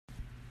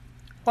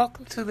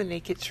Welcome to the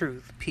Naked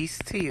Truth. Peace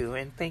to you,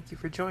 and thank you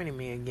for joining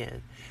me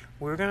again.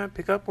 We're going to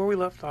pick up where we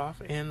left off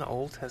in the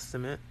Old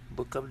Testament,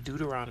 book of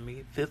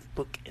Deuteronomy, fifth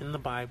book in the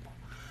Bible,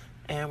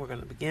 and we're going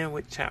to begin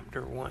with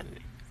chapter 1.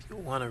 If you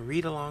want to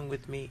read along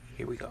with me,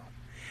 here we go.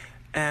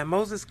 And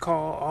Moses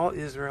called all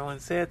Israel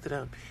and said to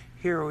them,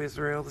 Hear, O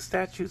Israel, the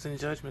statutes and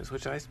judgments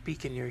which I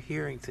speak in your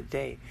hearing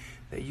today,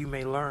 that you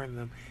may learn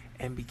them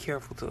and be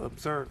careful to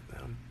observe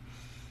them.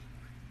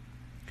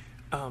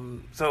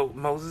 So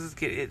Moses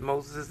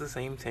is the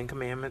same Ten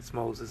Commandments.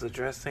 Moses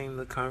addressing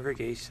the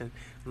congregation,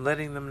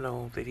 letting them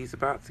know that he's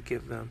about to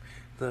give them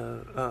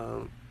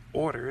the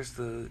orders,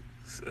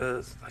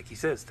 like he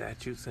says,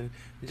 statutes and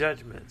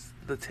judgments,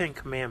 the 10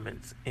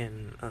 Commandments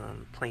in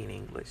plain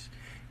English,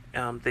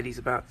 that he's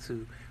about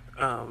to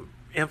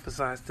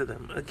emphasize to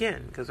them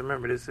again. Because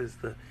remember, this is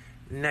the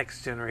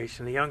next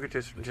generation, the younger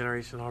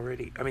generation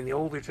the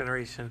older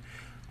generation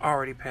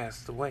already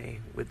passed away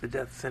with the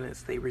death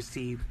sentence they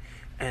received.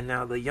 And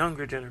now the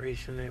younger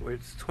generation, that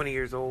was 20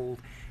 years old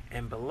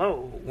and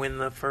below, when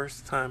the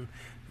first time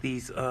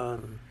these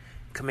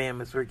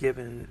commandments were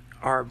given,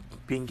 are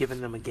being given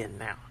them again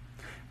now.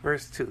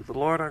 Verse 2, the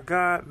Lord our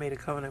God made a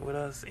covenant with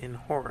us in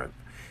Horeb.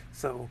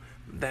 So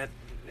that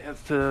you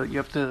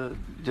have to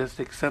just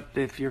accept,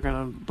 if you're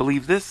going to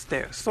believe this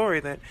story,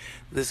 that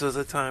this was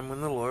a time when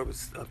the Lord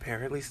was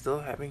apparently still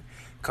having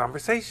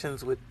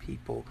conversations with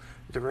people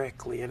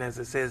directly, and as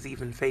it says,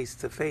 even face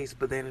to face.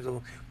 But then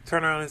it'll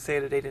turn around and say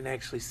that they didn't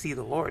actually see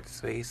the Lord's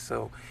face,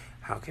 so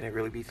how can it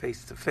really be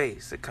face to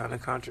face? It kind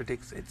of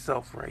contradicts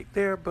itself right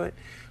there, but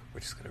we're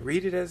just going to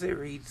read it as it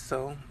reads,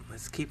 so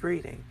let's keep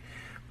reading.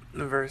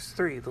 Verse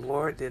 3, the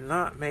Lord did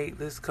not make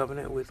this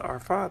covenant with our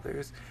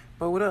fathers,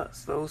 but with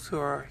us, those who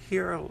are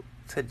here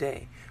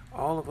today,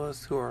 all of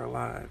us who are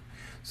alive.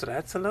 So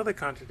that's another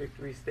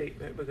contradictory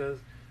statement, because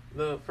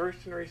the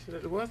first generation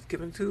that it was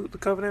given to, the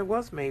covenant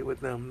was made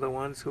with them, the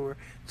ones who were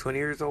 20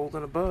 years old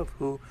and above,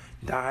 who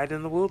died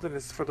in the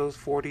wilderness for those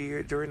 40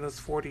 years, during those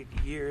 40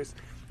 years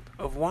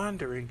of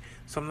wandering.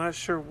 So I'm not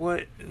sure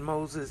what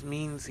Moses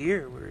means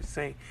here, where it's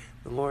saying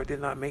the Lord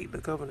did not make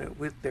the covenant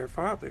with their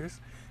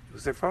fathers. It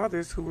was their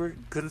fathers who were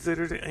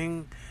considered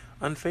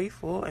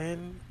unfaithful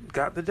and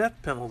got the death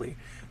penalty,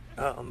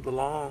 the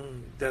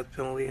long death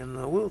penalty in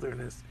the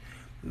wilderness.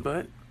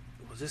 But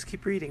we'll just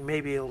keep reading.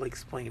 Maybe it'll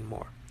explain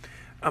more.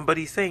 But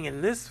he's saying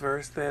in this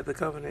verse that the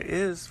covenant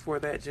is for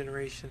that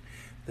generation,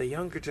 the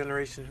younger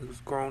generation who's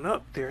grown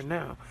up there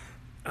now,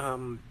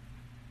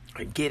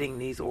 getting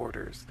these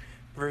orders.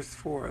 Verse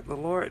 4, the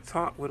Lord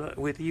talked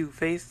with you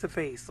face to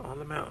face on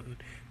the mountain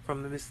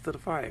from the midst of the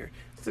fire.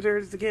 So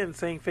there's again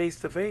saying face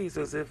to face,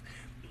 as if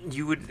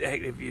you would,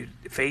 if you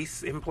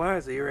face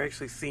implies that you're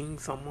actually seeing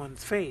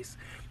someone's face.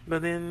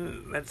 But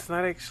then that's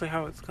not actually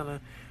how it's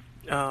gonna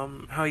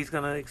how he's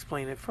going to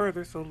explain it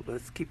further, so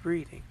let's keep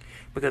reading.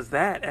 Because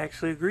that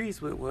actually agrees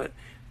with what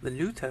the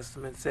New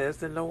Testament says,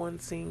 that no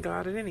one's seen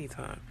God at any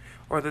time,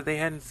 or that they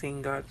hadn't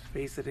seen God's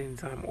face at any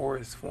time or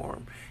his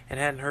form, and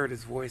hadn't heard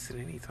his voice at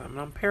any time.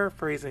 And I'm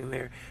paraphrasing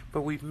there,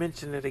 but we've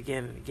mentioned it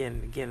again and again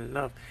and again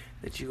enough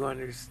that you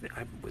understand.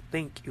 I would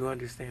think you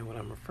understand what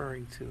I'm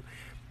referring to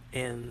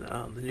in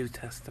the New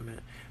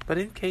Testament. But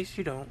in case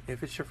you don't,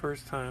 if it's your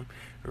first time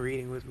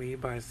reading with me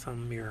by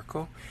some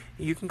miracle,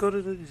 you can go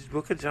to the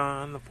book of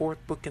John, the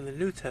fourth book in the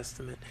New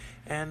Testament,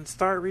 and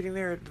start reading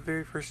there at the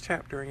very first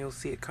chapter, and you'll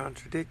see it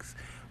contradicts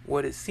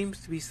what it seems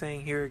to be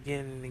saying here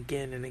again and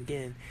again and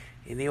again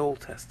in the Old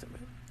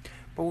Testament.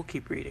 But we'll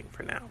keep reading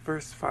for now.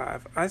 Verse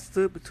 5, I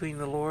stood between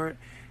the Lord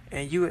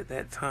and you at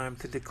that time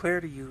to declare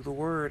to you the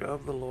word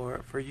of the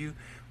Lord, for you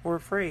were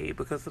afraid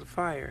because of the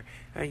fire,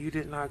 and you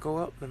did not go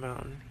up the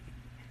mountain,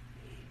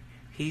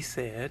 he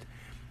said.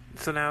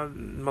 So now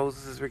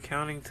Moses is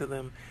recounting to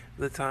them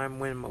the time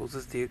when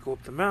Moses did go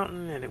up the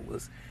mountain,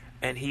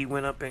 and he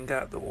went up and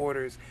got the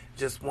orders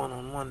just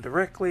one-on-one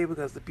directly,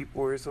 because the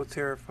people were so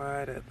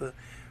terrified at the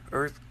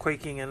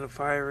earthquaking and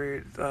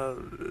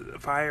the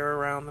fire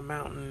around the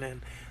mountain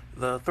and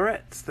the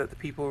threats that the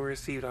people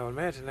received. I would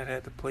imagine that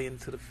had to play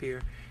into the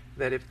fear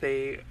that if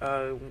they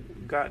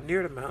got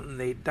near the mountain,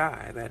 they'd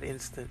die. That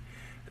instant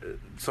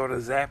sort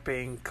of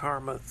zapping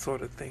karma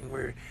sort of thing,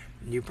 where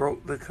you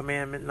broke the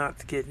commandment not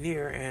to get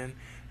near and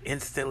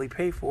instantly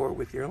pay for it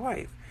with your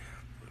life.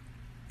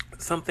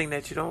 Something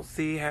that you don't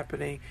see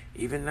happening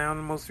even now in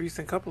the most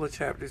recent couple of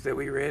chapters that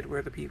we read,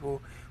 where the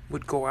people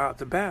would go out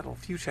to battle,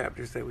 few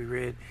chapters that we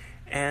read,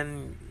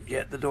 and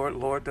yet the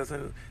Lord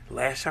doesn't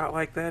lash out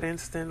like that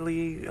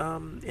instantly.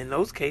 In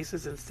those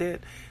cases,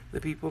 instead, the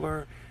people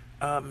are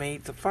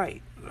made to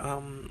fight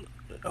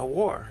a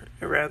war,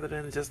 rather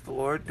than just the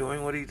Lord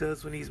doing what he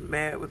does when he's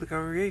mad with the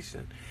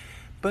congregation.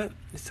 But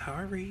it's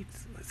how it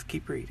reads. Let's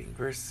keep reading.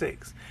 Verse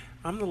 6,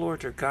 I'm the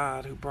Lord your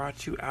God who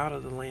brought you out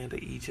of the land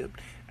of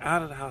Egypt,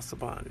 out of the house of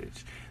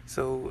bondage.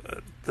 So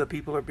the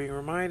people are being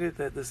reminded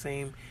that the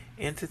same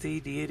entity,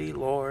 deity,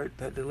 Lord,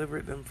 that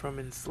delivered them from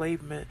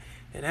enslavement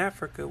in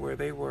Africa, where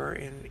they were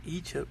in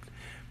Egypt,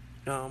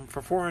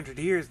 for 400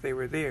 years they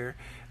were there,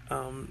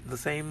 the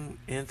same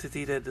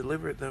entity that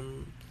delivered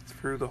them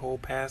through the whole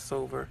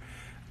Passover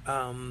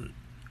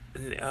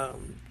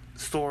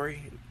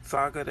story,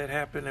 saga that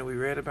happened that we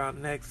read about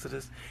in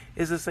Exodus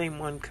is the same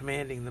one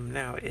commanding them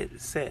now.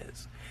 It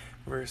says,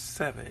 verse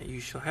 7, you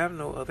shall have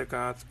no other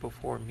gods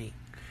before me.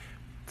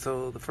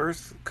 So the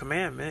first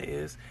commandment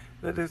is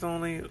that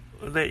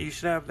that you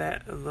should have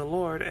the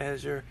Lord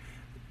as your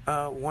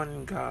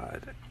one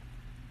God.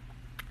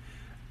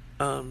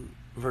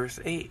 Verse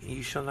 8,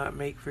 you shall not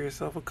make for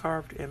yourself a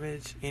carved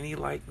image, any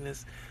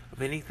likeness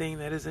of anything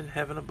that is in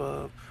heaven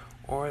above,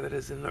 or that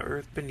is in the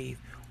earth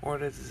beneath, or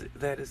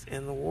that is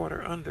in the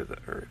water under the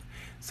earth.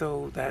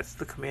 So that's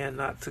the command,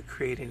 not to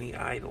create any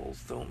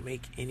idols. Don't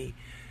make any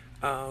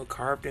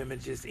carved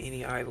images,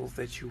 any idols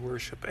that you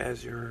worship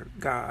as your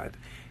God.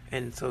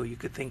 And so you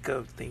could think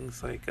of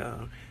things like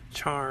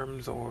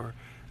charms or,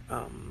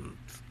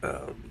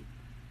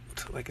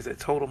 like I said,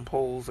 totem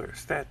poles or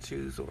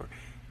statues or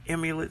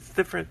amulets,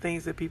 different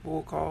things that people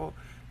will call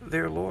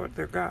their Lord,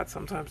 their God.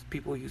 Sometimes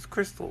people use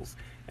crystals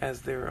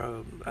as their,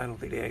 I don't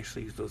think they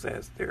actually use those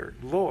as their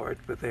Lord,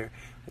 but their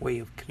way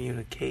of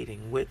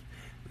communicating with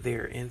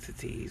their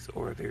entities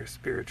or their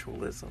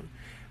spiritualism.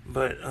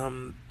 But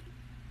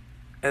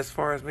as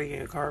far as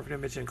making a carved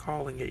image and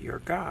calling it your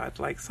God,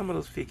 like some of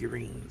those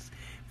figurines,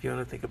 if you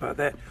want to think about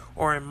that,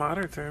 or in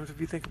modern terms,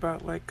 if you think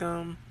about like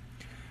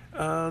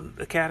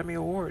Academy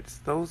Awards,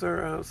 those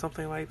are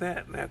something like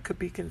that. That could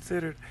be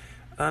considered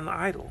an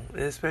idol,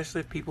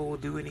 especially if people will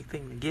do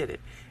anything to get it.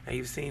 And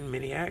you've seen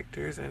many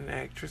actors and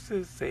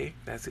actresses say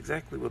that's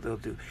exactly what they'll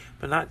do.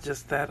 But not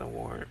just that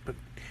award, but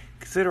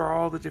consider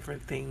all the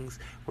different things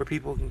where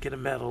people can get a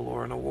medal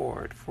or an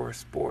award for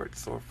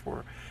sports or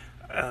for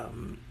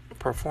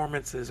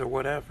performances or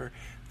whatever.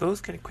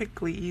 Those can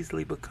quickly,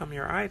 easily become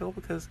your idol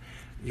because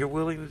you're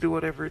willing to do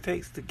whatever it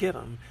takes to get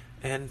them.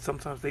 And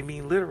sometimes they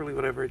mean literally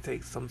whatever it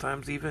takes.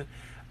 Sometimes even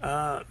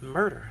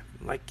murder.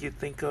 Like you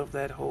think of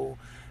that whole,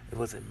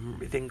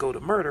 it didn't go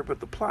to murder, but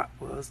the plot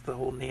was the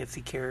whole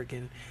Nancy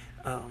Kerrigan,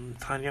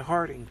 Tanya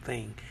Harding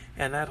thing,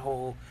 and that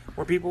whole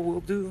where people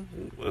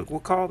will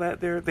call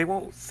that they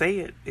won't say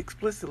it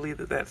explicitly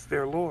that that's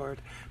their Lord,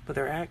 but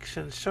their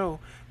actions show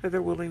that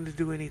they're willing to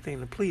do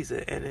anything to please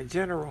it. And in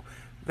general,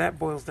 that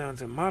boils down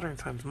to modern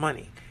times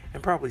money,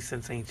 and probably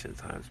since ancient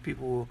times,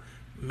 people will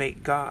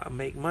make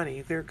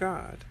money their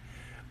God.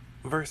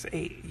 Verse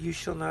 8, you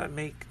shall not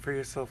make for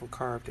yourself a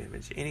carved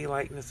image, any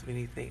likeness of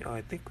anything. Oh,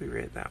 I think we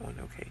read that one.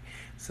 Okay.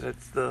 So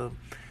that's the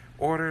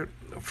order.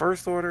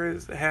 First order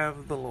is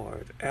have the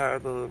Lord.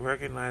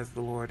 Recognize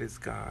the Lord as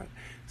God.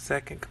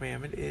 Second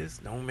commandment is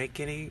don't make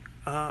any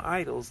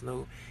idols,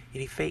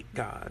 any fake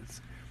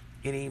gods,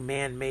 any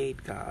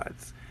man-made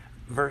gods.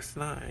 Verse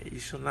 9, you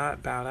shall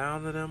not bow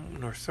down to them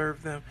nor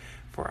serve them,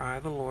 for I,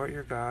 the Lord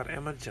your God,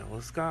 am a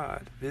jealous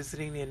God,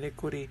 visiting the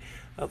iniquity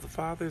of the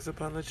fathers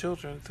upon the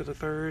children to the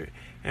third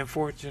and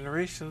fourth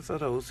generations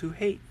of those who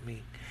hate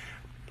me.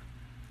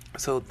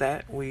 So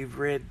that we've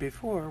read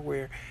before,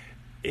 where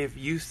if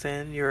you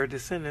sin, your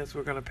descendants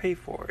were going to pay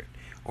for it.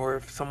 Or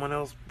if someone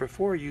else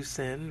before you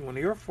sinned, one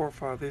of your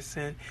forefathers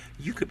sinned,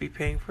 you could be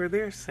paying for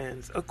their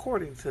sins,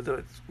 according to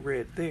what's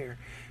read there.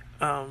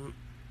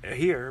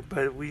 Here,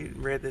 but we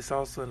read this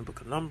also in the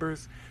book of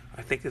Numbers.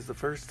 I think it's the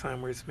first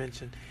time where it's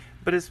mentioned,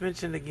 but it's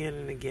mentioned again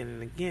and again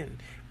and again.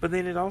 But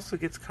then it also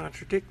gets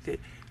contradicted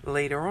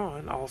later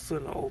on, also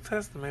in the Old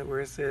Testament, where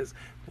it says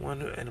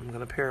and I'm going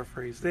to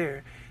paraphrase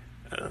there,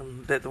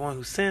 that the one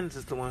who sins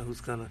is the one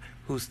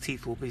whose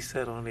teeth will be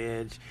set on the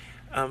edge,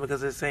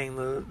 because it's saying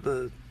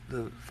the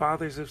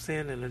fathers have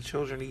sinned and the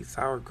children eat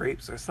sour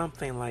grapes or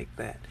something like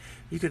that.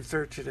 You can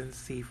search it and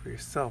see for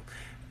yourself,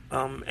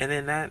 and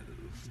then that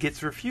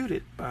gets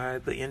refuted by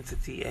the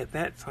entity at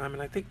that time,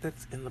 and I think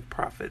that's in the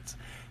prophets.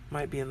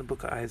 Might be in the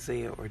book of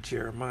Isaiah or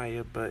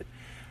Jeremiah, but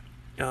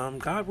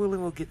God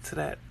willing, we'll get to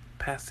that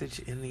passage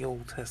in the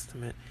Old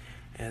Testament,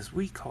 as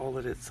we call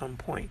it, at some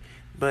point.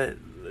 But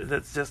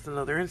that's just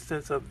another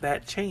instance of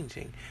that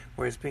changing,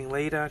 where it's being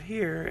laid out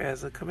here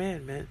as a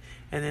commandment,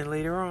 and then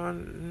later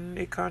on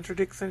it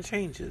contradicts and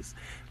changes,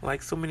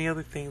 like so many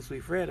other things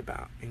we've read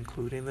about,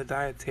 including the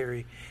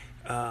dietary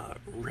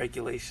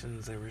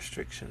regulations and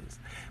restrictions.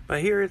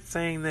 But here it's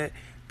saying that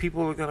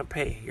people are going to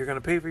pay. You're going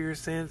to pay for your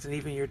sins, and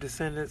even your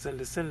descendants and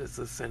descendants'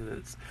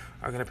 descendants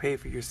are going to pay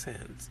for your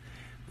sins.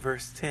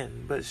 Verse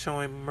 10, but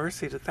showing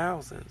mercy to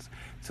thousands,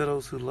 to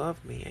those who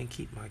love me and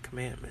keep my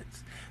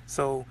commandments.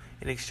 So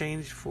in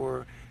exchange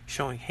for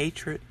showing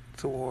hatred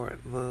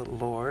toward the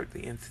Lord,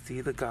 the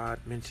entity, the God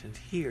mentioned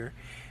here,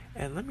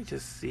 and let me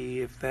just see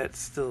if that's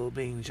still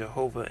being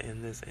Jehovah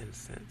in this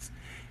instance.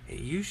 It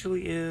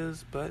usually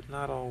is, but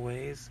not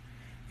always.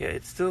 Yeah,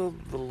 it's still,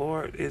 the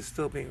Lord is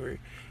still being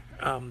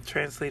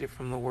translated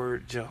from the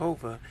word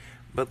Jehovah,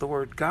 but the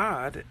word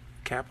God,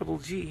 capital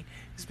G,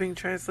 is being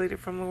translated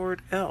from the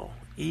word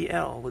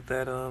E-L, with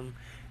that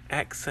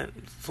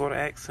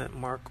accent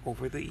mark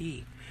over the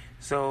E.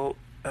 So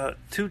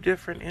two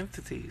different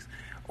entities,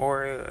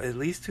 or at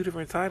least two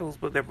different titles,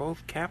 but they're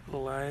both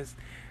capitalized,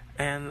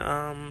 and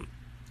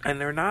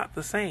they're not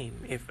the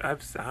same.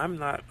 I'm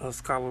not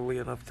scholarly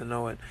enough to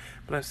know it,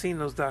 but I've seen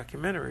those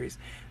documentaries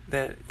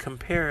that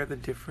compare the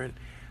different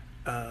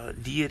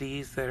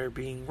deities that are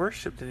being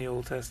worshipped in the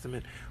Old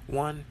Testament.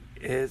 One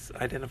is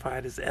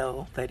identified as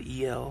El, that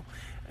El.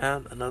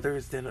 Another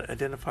is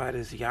identified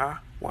as Yah,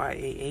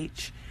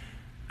 Y-A-H.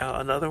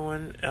 Another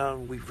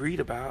one we read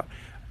about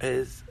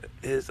has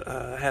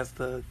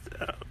the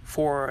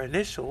four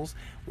initials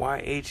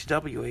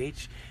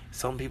YHWH.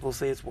 Some people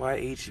say it's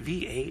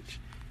YHVH.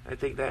 I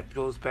think that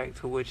goes back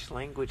to which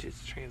language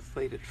it's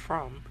translated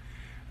from.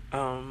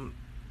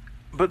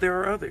 But there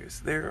are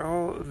others. There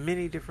are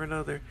many different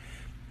other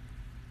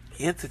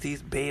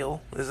entities.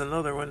 Baal is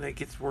another one that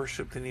gets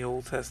worshipped in the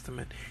Old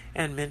Testament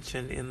and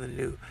mentioned in the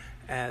New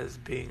as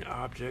being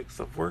objects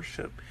of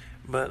worship.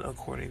 But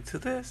according to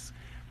this,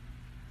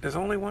 there's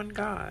only one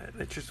God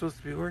that you're supposed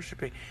to be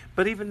worshiping.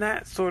 But even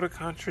that sort of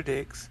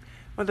contradicts.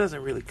 Well, it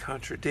doesn't really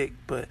contradict,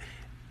 but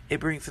it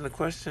brings into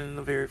question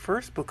the very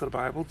first book of the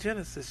Bible,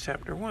 Genesis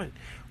chapter 1,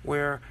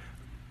 where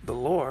the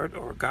Lord,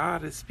 or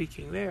God, is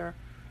speaking there,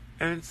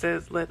 and it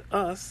says, let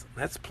us,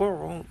 that's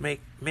plural,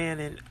 make man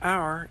in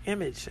our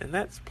image, and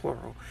that's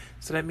plural.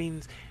 So that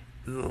means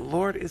the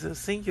Lord isn't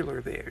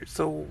singular there.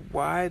 So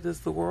why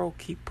does the world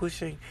keep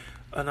pushing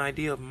an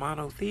idea of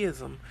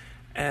monotheism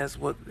as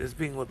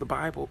being what the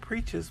Bible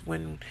preaches,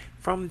 when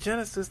from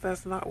Genesis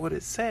that's not what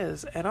it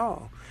says at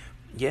all?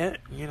 Yet,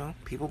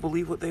 people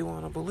believe what they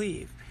want to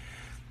believe.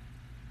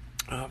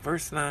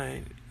 Verse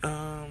 9,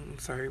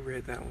 sorry, we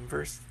read that one.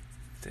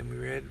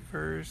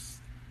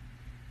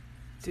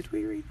 Did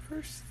we read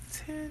verse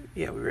 10?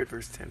 Yeah, we read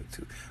verse 10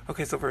 too.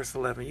 Okay, so verse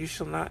 11. You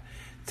shall not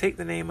take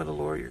the name of the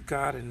Lord your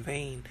God in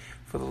vain,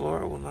 for the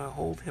Lord will not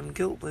hold him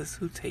guiltless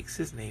who takes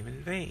his name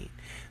in vain.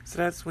 So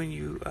that's when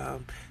you,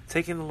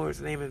 taking the Lord's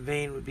name in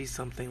vain would be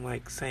something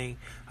like saying,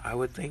 I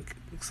would think,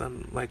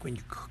 like when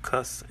you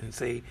cuss and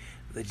say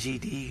the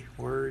GD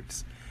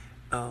words,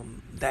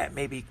 that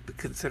may be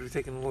considered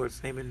taking the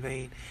Lord's name in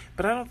vain.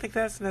 But I don't think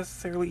that's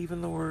necessarily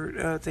even the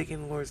word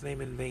taking the Lord's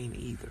name in vain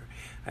either.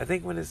 I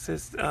think when it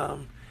says,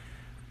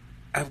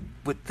 I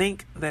would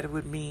think that it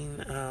would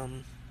mean,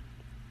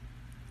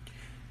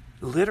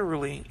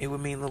 literally, it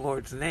would mean the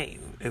Lord's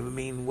name. It would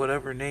mean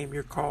whatever name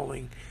you're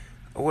calling,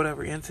 or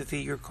whatever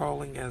entity you're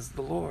calling as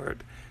the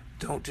Lord.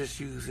 Don't just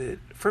use it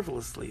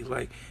frivolously,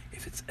 like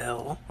if it's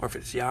El, or if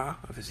it's Yah,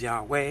 if it's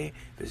Yahweh, if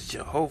it's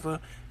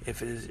Jehovah,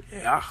 if it's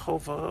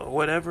Yahovah, or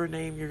whatever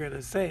name you're going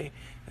to say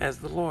as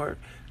the Lord.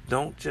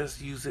 Don't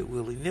just use it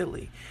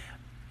willy-nilly.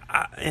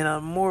 In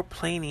a more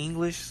plain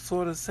English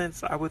sort of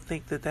sense, I would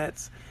think that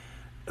that's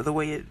the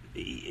way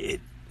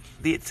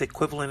its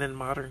equivalent in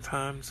modern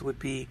times would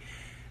be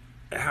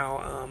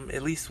how,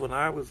 at least when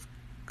I was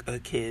a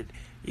kid,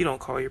 you don't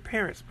call your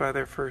parents by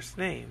their first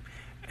name.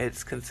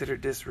 It's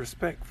considered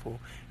disrespectful.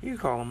 You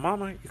call them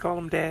mama, you call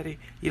them daddy,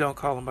 you don't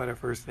call them by their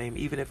first name,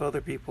 even if other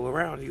people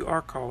around you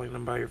are calling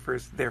them by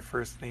their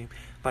first name,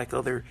 like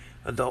other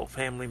adult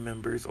family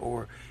members,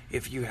 or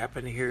if you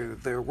happen to hear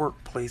their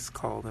workplace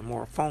call them,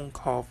 or a phone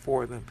call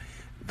for them.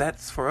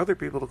 That's for other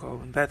people to call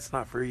them. That's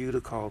not for you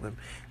to call them,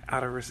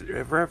 out of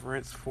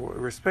reverence, for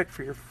respect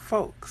for your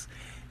folks.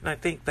 And I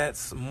think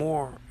that's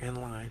more in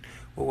line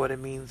with what it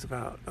means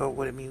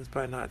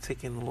by not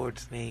taking the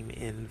Lord's name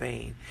in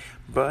vain.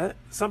 But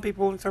some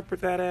people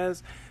interpret that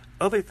as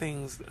other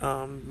things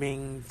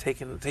being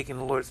taking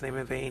the Lord's name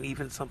in vain.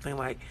 Even something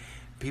like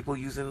people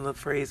using the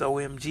phrase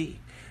 "OMG,"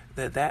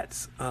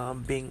 that's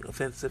being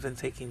offensive and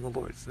taking the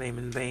Lord's name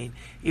in vain,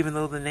 even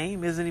though the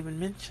name isn't even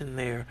mentioned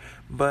there.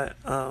 But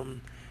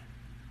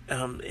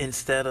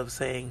instead of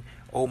saying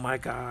 "Oh my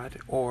God,"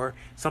 or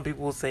some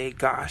people will say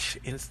 "Gosh"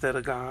 instead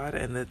of God,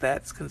 and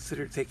that's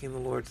considered taking the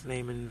Lord's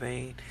name in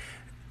vain.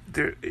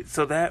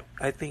 So that,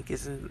 I think,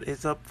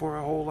 is up for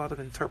a whole lot of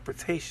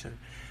interpretation.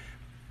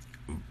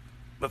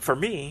 But for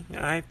me,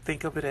 I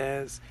think of it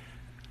as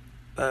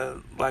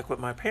like with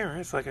my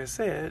parents. Like I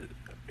said,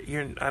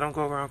 I don't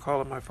go around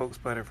calling my folks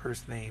by their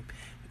first name.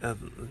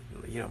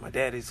 My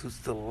daddy's, who's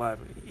still alive,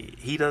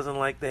 he doesn't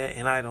like that,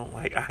 and I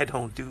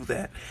don't do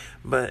that.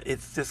 But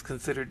it's just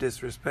considered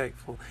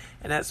disrespectful,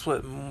 and that's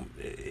what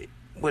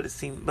it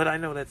seems. But I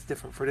know that's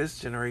different for this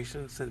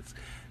generation, since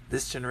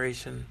this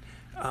generation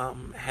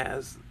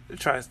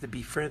tries to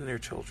befriend their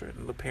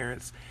children. The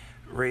parents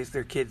raise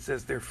their kids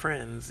as their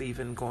friends,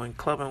 even going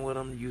clubbing with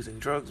them, using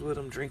drugs with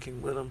them,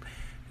 drinking with them,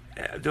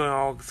 doing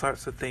all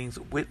sorts of things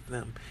with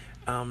them,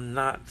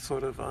 not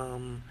sort of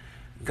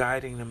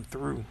guiding them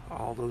through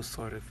all those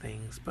sort of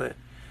things. But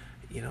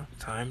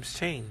times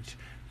change.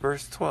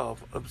 Verse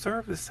 12,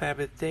 observe the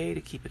Sabbath day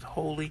to keep it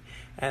holy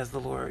as the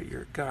Lord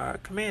your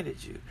God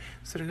commanded you.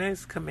 So the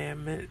next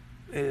commandment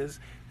is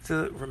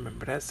to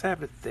remember that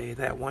Sabbath day,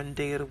 that one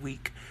day of the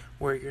week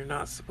where you're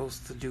not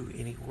supposed to do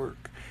any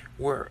work,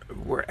 where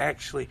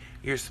actually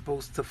you're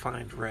supposed to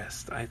find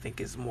rest. I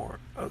think is more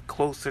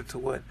closer to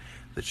what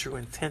the true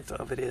intent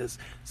of it is,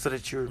 so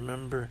that you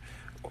remember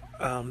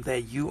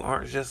that you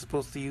aren't just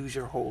supposed to use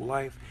your whole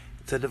life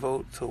to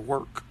devote to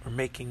work or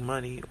making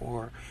money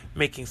or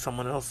making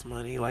someone else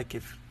money, like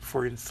if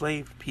for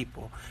enslaved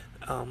people.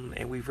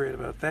 And we've read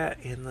about that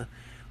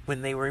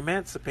when they were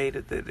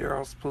emancipated, that they're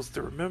all supposed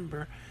to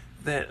remember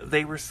that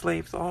they were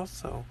slaves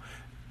also.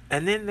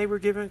 And then they were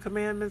given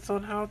commandments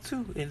on how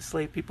to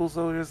enslave people.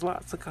 So there's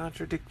lots of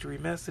contradictory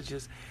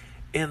messages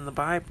in the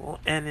Bible,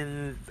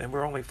 and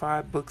we're only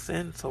 5 books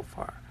in so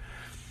far.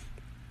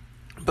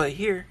 But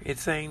here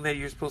it's saying that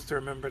you're supposed to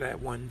remember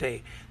that one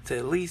day, to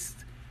at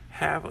least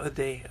have a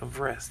day of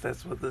rest.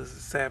 That's what the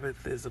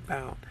Sabbath is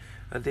about,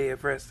 a day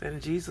of rest.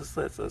 And Jesus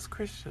lets us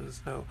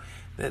Christians know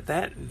that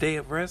that day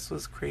of rest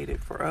was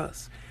created for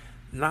us,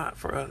 not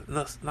for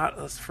us, not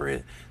us for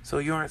it. So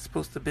you aren't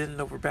supposed to bend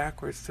over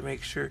backwards to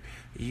make sure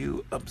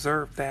you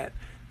observe that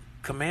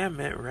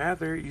commandment.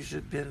 Rather, you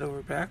should bend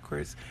over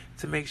backwards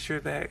to make sure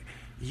that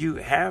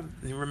you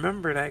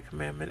remember that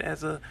commandment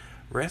as a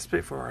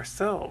respite for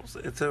ourselves,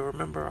 to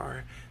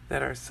remember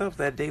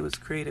that day was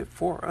created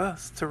for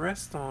us to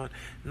rest on,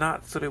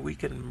 not so that we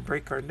can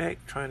break our neck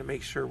trying to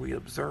make sure we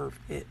observe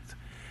it.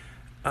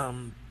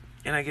 And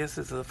I guess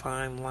it's a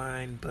fine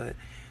line, but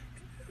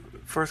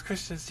for us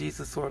Christians,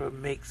 Jesus sort of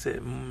makes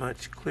it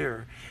much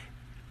clearer,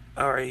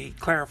 or he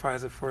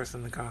clarifies it for us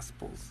in the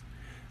Gospels.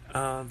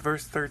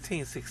 Verse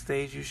 13, 6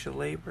 days you shall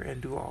labor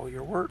and do all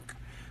your work.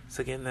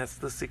 So again, that's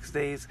the 6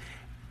 days,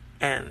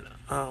 and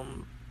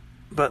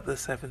but the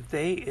 7th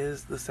day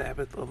is the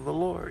Sabbath of the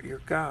Lord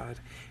your God.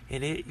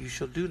 In it you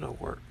shall do no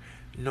work,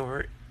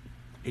 nor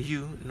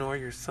you, nor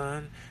your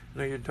son,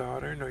 nor your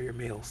daughter, nor your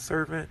male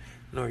servant,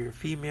 nor your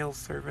female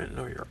servant,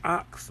 nor your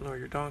ox, nor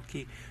your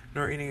donkey,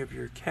 nor any of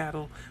your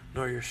cattle,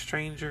 nor your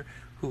stranger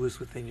who is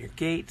within your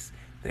gates,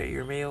 that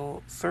your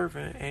male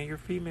servant and your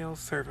female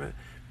servant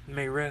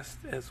may rest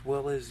as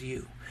well as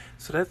you.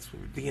 So that's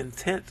the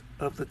intent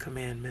of the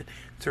commandment,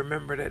 to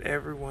remember that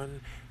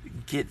everyone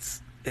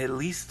gets at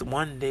least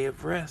one day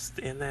of rest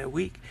in that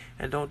week,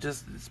 and don't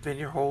just spend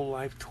your whole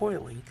life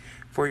toiling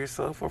for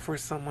yourself or for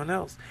someone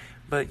else.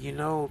 But you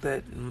know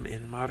that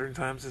in modern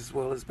times as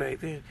well as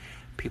back then,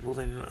 people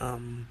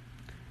then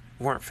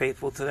weren't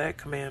faithful to that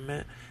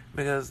commandment,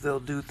 because they'll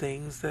do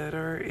things that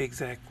are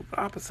exactly the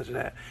opposite of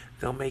that.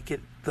 They'll make it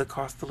the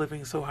cost of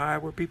living so high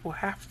where people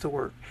have to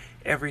work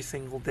every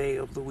single day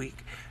of the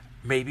week,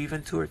 maybe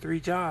even 2 or 3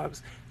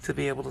 jobs, to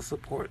be able to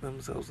support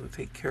themselves and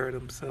take care of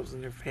themselves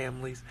and their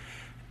families.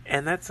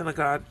 And that's in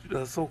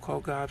a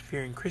so-called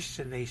God-fearing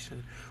Christian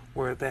nation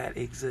where that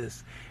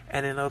exists.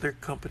 And in other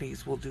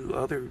companies will do,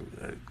 other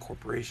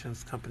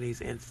corporations,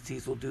 companies,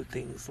 entities will do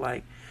things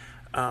like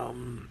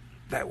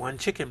that one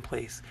chicken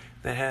place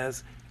that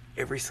has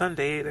every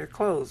Sunday they're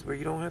closed, where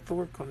you don't have to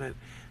work on that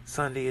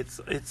Sunday. It's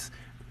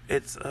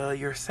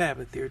your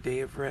Sabbath, your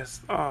day of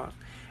rest off.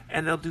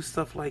 And they'll do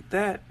stuff like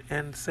that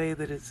and say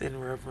that it's in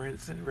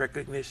reverence and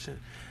recognition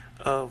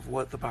of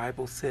what the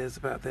Bible says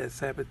about that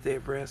Sabbath day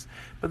of rest.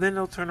 But then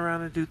they'll turn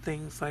around and do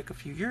things like a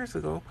few years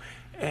ago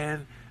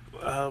and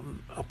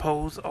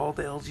oppose all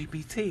the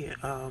LGBT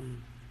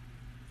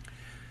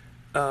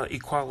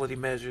equality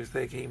measures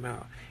that came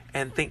out,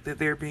 and think that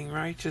they're being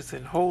righteous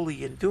and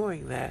holy in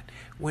doing that,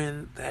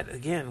 when that,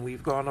 again,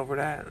 we've gone over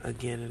that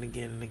again and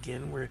again and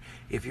again, where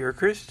if you're a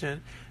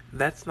Christian,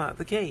 that's not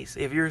the case.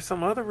 If you're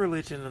some other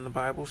religion in the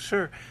Bible,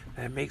 sure,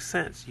 that makes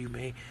sense. You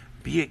may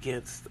be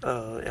against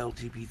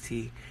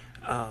LGBT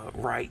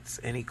rights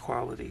and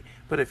equality.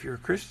 But if you're a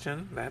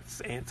Christian,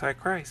 that's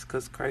anti-Christ,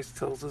 because Christ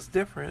tells us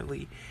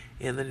differently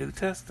in the New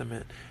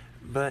Testament.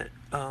 But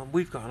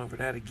we've gone over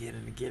that again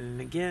and again and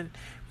again.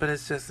 But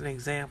it's just an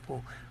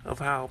example of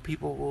how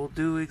people will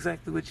do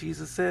exactly what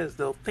Jesus says.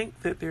 They'll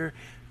think that they're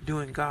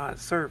doing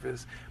God's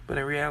service, but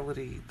in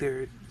reality,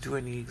 they're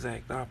doing the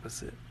exact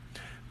opposite.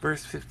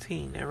 Verse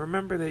 15, and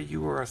remember that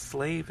you were a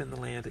slave in the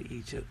land of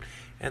Egypt,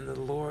 and the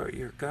Lord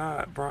your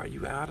God brought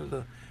you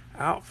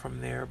out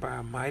from there by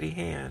a mighty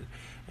hand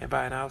and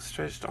by an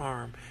outstretched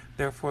arm.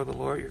 Therefore the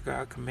Lord your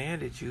God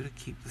commanded you to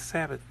keep the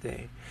Sabbath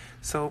day.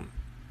 So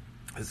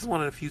this is one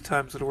of the few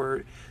times the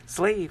word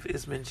slave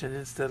is mentioned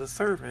instead of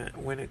servant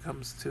when it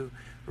comes to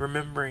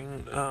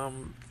remembering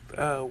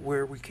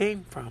where we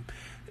came from.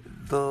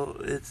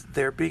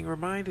 They're being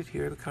reminded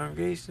here, the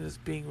congregation is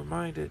being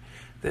reminded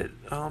that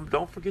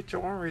don't forget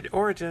your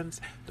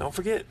origins. Don't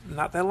forget,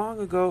 not that long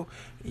ago,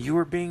 you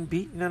were being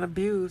beaten and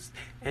abused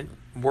and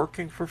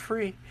working for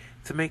free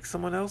to make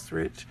someone else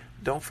rich.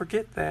 Don't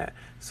forget that,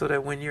 so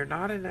that when you're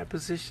not in that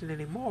position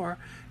anymore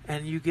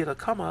and you get a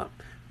come up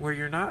where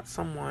you're not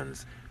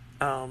someone's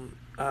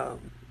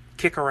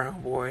kick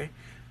around boy,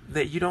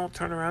 that you don't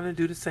turn around and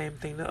do the same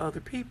thing to other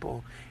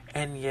people.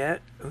 And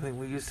yet,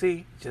 when you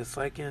see, just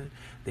like in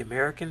the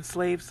American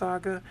slave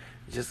saga,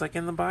 just like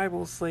in the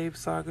Bible slave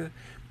saga,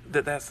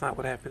 that's not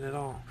what happened at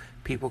all.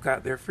 People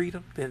got their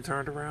freedom, then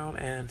turned around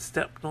and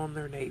stepped on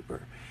their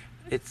neighbor.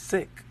 It's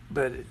sick,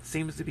 but it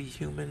seems to be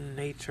human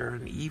nature,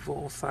 an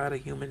evil side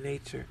of human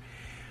nature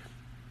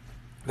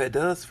that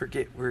does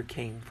forget where it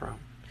came from.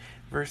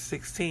 Verse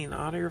 16,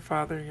 honor your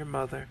father and your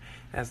mother,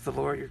 as the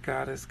Lord your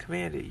God has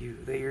commanded you,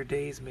 that your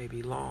days may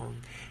be long,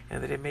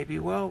 and that it may be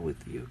well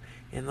with you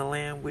in the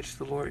land which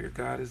the Lord your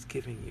God is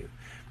giving you.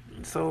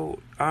 So,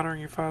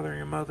 honoring your father and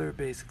your mother,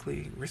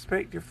 basically,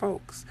 respect your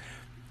folks.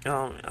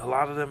 A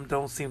lot of them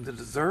don't seem to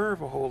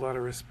deserve a whole lot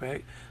of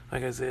respect.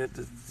 Like I said,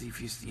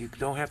 if you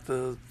don't have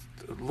to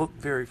look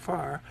very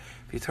far.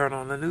 If you turn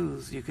on the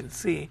news, you can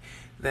see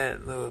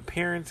that the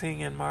parenting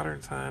in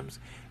modern times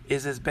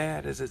is as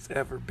bad as it's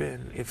ever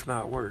been, if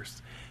not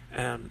worse.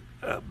 And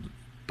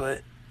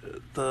but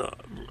the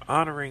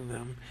honoring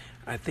them,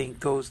 I think,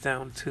 goes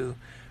down to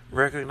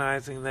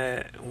recognizing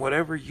that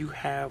whatever you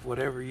have,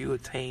 whatever you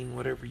attain,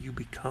 whatever you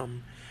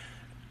become,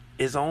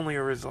 is only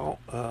a result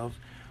of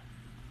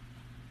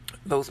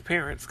those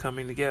parents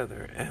coming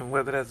together, and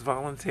whether that's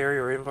voluntary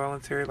or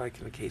involuntary, like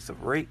in the case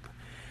of rape,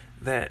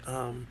 that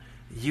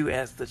you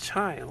as the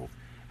child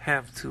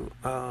have to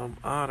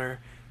honor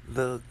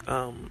the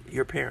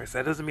your parents.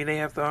 That doesn't mean they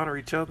have to honor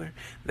each other.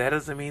 That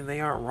doesn't mean they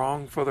aren't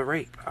wrong for the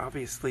rape.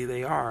 Obviously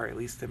they are, at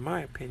least in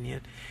my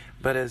opinion.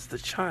 But as the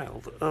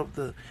child of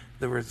the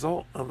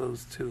result of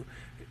those two,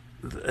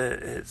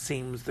 it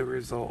seems the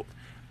result.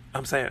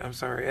 I'm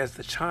sorry. As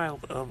the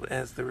child of,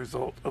 as the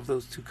result of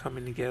those two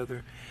coming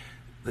together,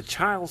 the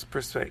child's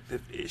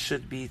perspective, it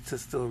should be to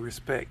still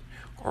respect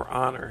or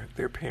honor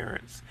their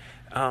parents.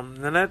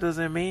 And that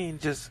doesn't mean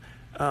just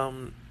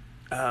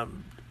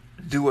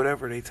do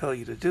whatever they tell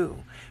you to do.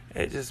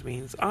 It just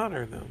means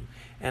honor them,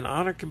 and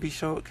honor can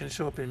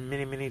show up in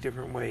many, many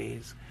different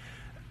ways.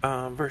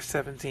 Verse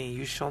 17: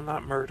 you shall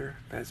not murder.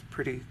 That's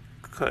pretty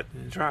cut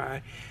and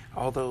dry,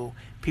 although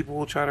people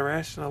will try to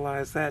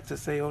rationalize that to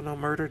say, oh no,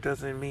 murder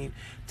doesn't mean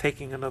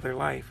taking another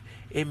life.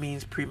 It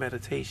means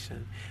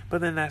premeditation.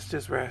 But then that's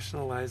just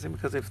rationalizing,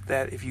 because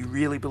if you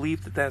really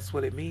believe that that's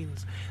what it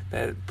means,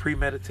 that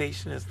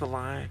premeditation is the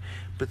line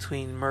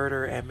between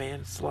murder and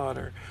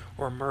manslaughter,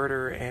 or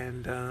murder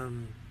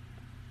and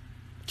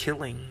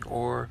killing,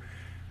 or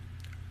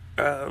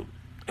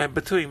and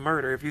between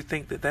murder, if you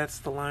think that that's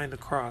the line to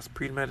cross,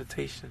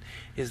 premeditation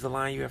is the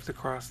line you have to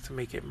cross to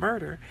make it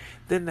murder,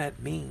 then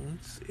that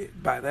means,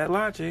 by that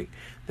logic,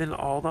 then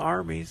all the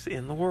armies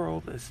in the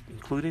world,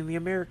 including the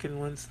American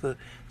ones, the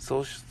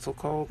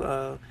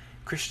so-called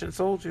Christian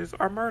soldiers,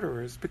 are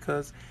murderers,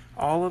 because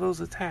all of those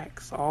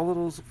attacks, all of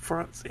those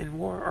fronts in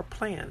war are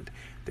planned.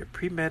 They're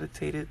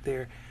premeditated.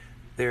 They're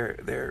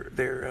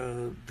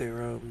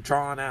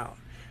drawn out,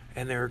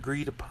 and they're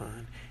agreed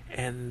upon,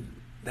 and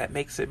that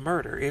makes it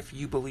murder if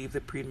you believe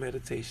that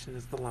premeditation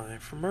is the line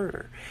for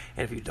murder.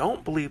 And if you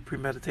don't believe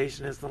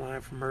premeditation is the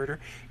line for murder,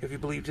 if you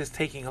believe just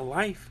taking a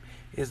life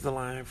is the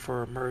line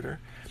for murder,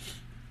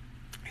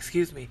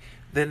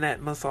 then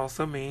that must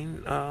also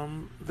mean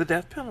the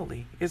death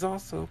penalty is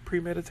also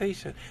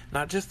premeditation.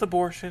 Not just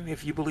abortion.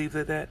 If you believe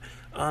that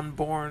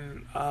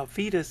unborn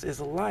fetus is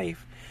a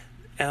life,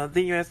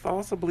 then you have to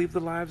also believe the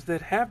lives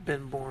that have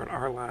been born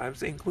are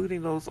lives,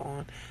 including those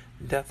on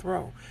death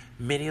row,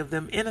 many of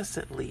them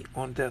innocently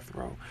on death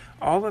row.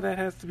 All of that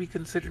has to be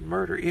considered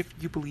murder if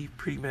you believe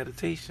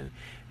premeditation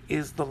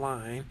is the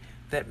line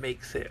that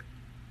makes it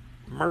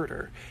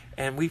murder.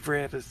 And we've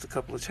read this a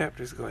couple of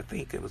chapters ago, I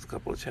think it was a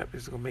couple of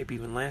chapters ago, maybe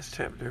even last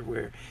chapter,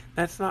 where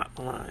that's not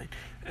the line,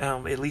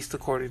 at least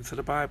according to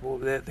the Bible,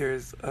 that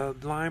there's a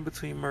line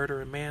between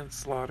murder and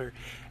manslaughter,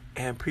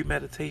 and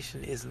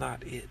premeditation is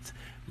not it.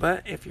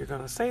 But if you're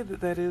going to say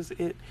that is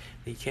it,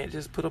 you can't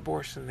just put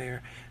abortion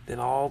there. Then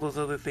all those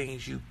other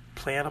things you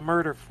plan a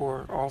murder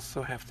for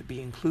also have to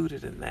be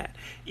included in that,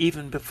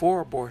 even before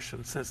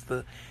abortion, since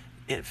the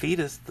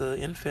fetus, the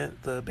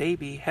infant, the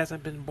baby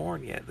hasn't been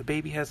born yet. The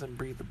baby hasn't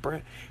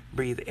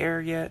breathed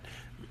air yet.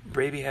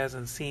 Baby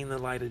hasn't seen the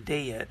light of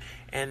day yet.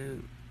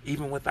 And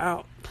even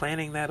without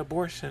planning that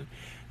abortion,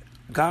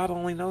 God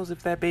only knows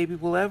if that baby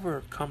will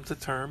ever come to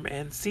term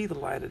and see the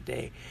light of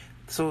day.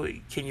 So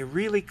can you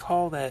really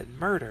call that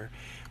murder?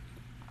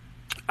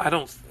 I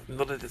don't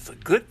know that it's a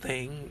good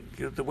thing,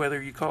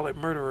 whether you call it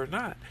murder or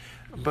not.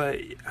 But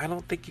I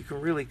don't think you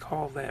can really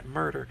call that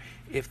murder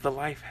if the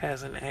life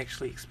hasn't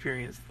actually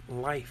experienced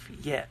life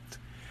yet.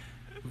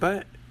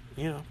 But,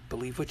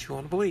 believe what you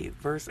want to believe.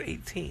 Verse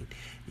 18,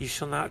 you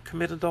shall not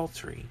commit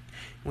adultery.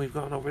 We've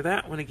gone over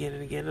that one again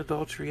and again.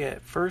 Adultery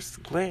at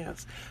first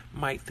glance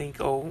might think,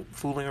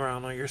 fooling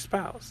around on your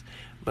spouse.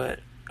 But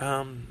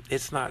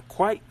it's not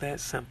quite that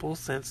simple,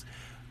 since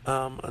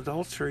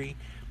adultery,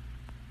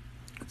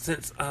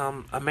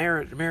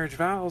 marriage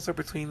vows are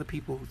between the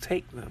people who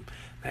take them.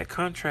 That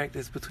contract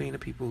is between the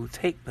people who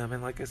take them.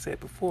 And like I said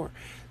before,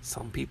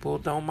 some people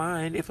don't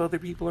mind if other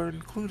people are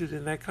included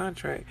in that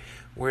contract,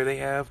 where they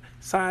have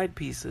side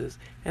pieces,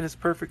 and it's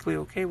perfectly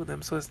okay with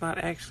them. So it's not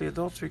actually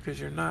adultery, because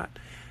you're not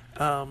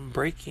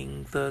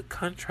breaking the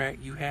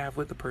contract you have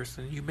with the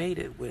person you made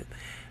it with.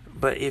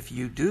 But if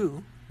you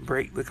do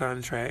break the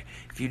contract,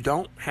 if you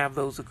don't have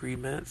those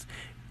agreements,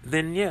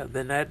 then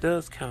that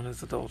does count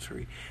as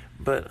adultery.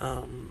 But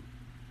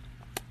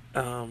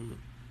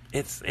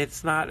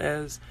it's not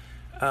as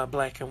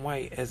black and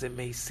white as it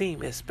may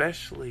seem,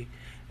 especially,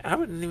 I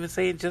wouldn't even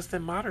say just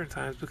in modern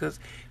times, because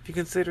if you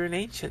consider in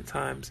ancient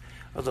times,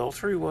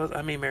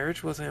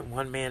 marriage wasn't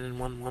one man and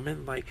one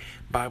woman like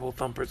Bible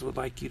thumpers would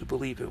like you to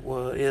believe it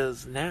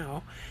is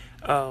now,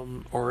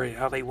 or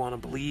how they want to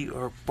believe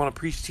or want to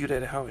preach to you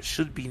that how it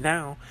should be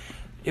now.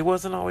 It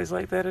wasn't always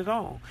like that at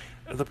all.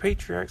 The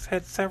patriarchs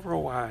had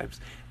several wives,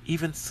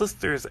 even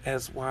sisters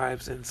as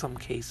wives in some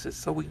cases.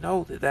 So we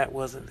know that that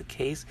wasn't the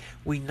case.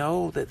 We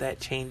know that that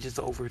changes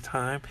over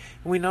time.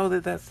 And we know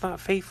that that's not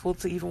faithful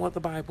to even what the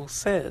Bible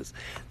says.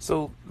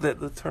 So that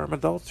the term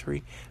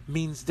adultery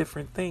means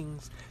different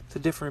things to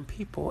different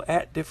people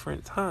at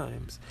different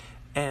times.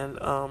 And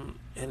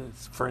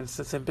for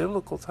instance, in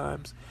biblical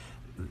times,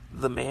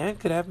 the man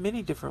could have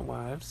many different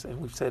wives,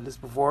 and we've said this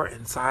before,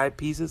 and side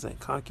pieces and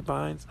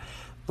concubines.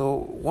 The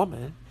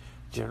woman,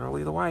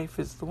 generally the wife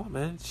is the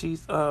woman. She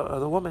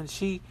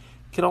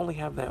can only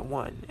have that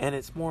one, and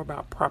it's more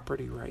about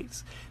property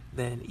rights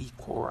than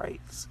equal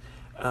rights.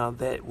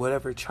 That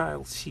whatever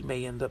child she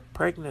may end up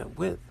pregnant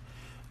with,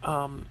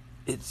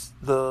 it's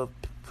the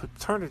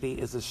paternity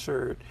is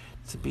assured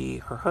to be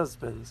her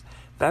husband's.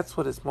 That's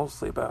what it's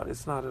mostly about.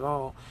 It's not at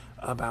all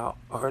about,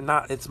 or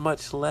not. It's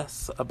much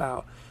less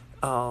about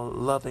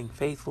loving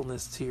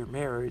faithfulness to your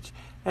marriage,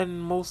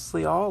 and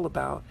mostly all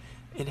about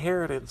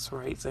inheritance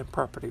rights and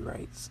property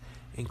rights,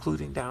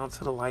 including down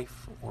to the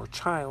life or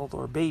child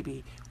or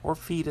baby or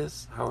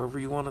fetus, however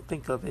you want to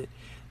think of it,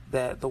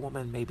 that the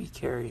woman may be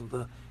carrying,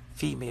 the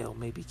female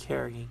may be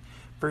carrying.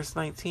 Verse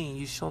 19,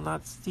 you shall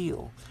not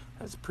steal.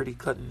 That's pretty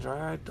cut and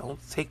dry. Don't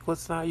take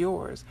what's not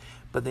yours.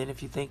 But then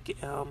if you think,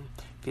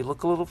 if you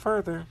look a little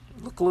further,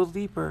 look a little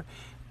deeper,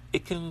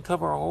 it can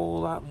cover a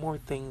whole lot more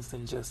things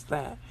than just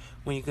that.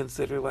 When you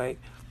consider like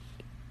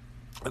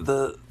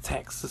the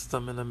tax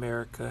system in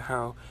America,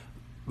 how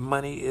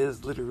money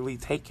is literally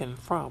taken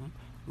from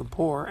the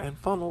poor and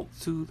funneled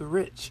to the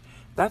rich.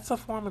 That's a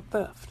form of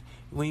theft.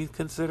 When you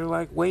consider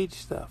like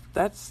wage theft,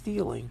 that's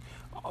stealing.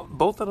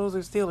 Both of those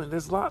are stealing.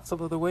 There's lots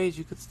of other ways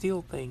you could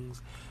steal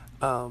things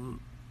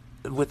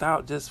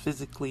without just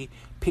physically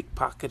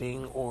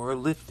pickpocketing or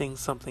lifting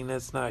something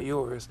that's not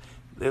yours.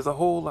 There's a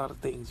whole lot of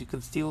things. You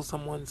can steal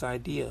someone's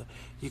idea.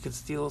 You can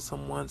steal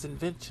someone's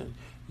invention.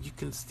 You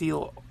can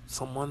steal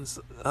someone's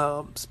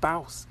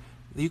spouse.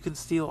 You can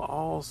steal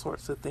all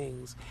sorts of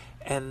things.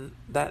 And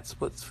that's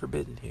what's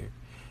forbidden here.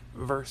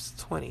 Verse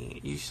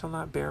 20, you shall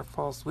not bear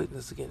false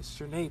witness against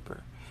your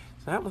neighbor.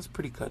 So that one's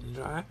pretty cut and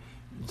dry.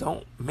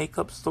 Don't make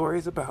up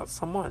stories about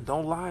someone.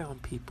 Don't lie on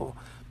people.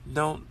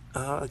 Don't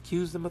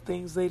accuse them of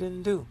things they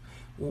didn't do.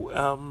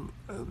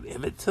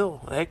 Emmett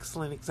Till,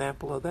 excellent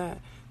example of that.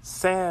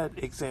 Sad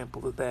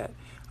example of that.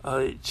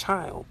 A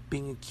child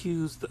being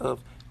accused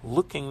of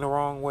looking the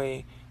wrong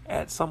way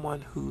at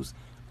someone who's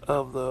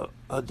of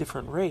a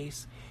different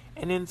race,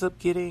 and ends up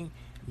getting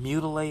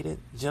mutilated.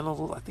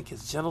 I think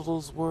his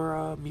genitals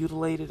were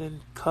mutilated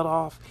and cut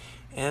off.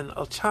 And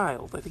a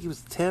child, I think he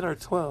was 10 or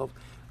 12,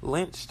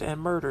 lynched and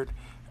murdered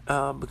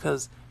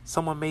because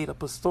someone made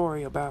up a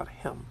story about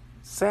him.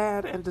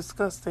 Sad and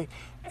disgusting.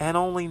 And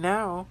only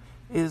now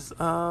is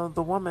the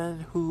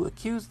woman who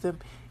accused him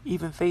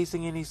even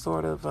facing any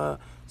sort of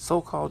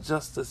so-called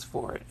justice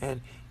for it.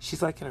 And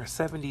she's like in her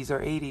 70s or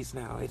 80s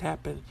now. It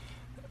happened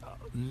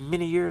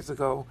many years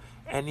ago,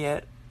 and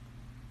yet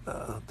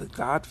the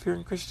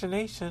God-fearing Christian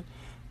nation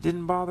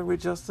didn't bother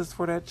with justice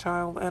for that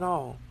child at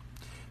all.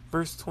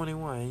 Verse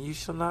 21, you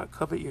shall not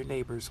covet your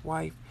neighbor's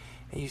wife,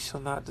 and you shall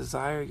not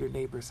desire your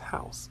neighbor's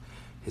house,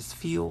 his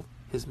field,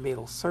 his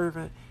male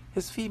servant,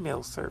 his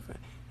female servant,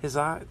 his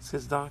ox,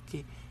 his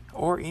donkey,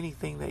 or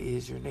anything that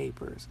is your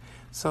neighbor's.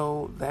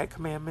 So that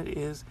commandment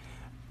is,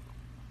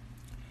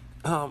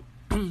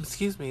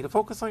 to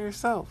focus on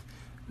yourself.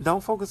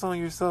 Don't focus on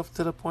yourself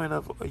to the point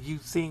of you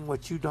seeing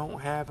what you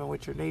don't have and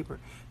what your neighbor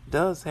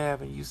does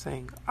have, and you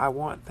saying, I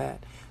want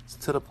that,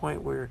 to the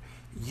point where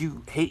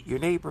you hate your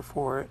neighbor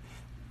for it.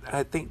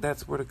 I think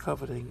that's where the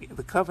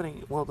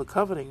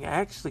coveting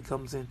actually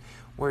comes in,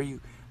 where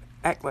you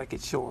act like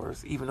it's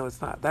yours, even though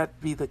it's not.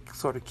 That'd be the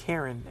sort of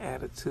Karen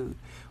attitude,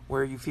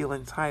 where you feel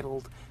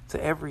entitled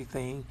to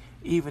everything,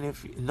 even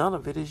if none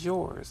of it is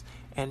yours.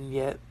 And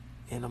yet,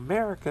 in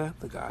America,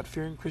 the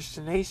God-fearing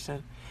Christian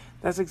nation,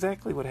 that's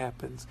exactly what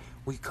happens.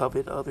 We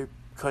covet other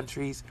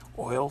countries'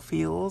 oil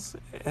fields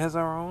as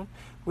our own.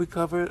 We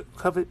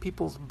covet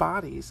people's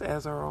bodies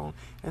as our own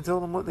and tell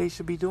them what they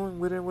should be doing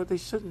with it and what they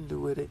shouldn't do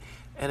with it.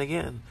 And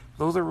again,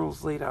 those are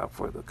rules laid out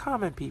for the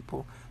common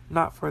people,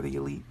 not for the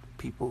elite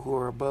people who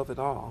are above it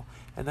all.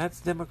 And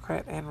that's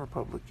Democrat and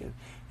Republican.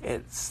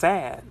 It's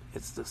sad,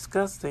 it's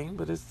disgusting,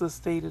 but it's the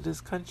state of this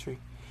country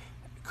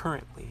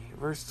currently.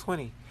 Verse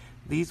 20,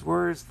 these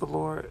words the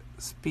Lord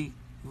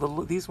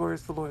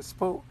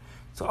spoke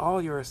to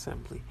all your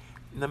assembly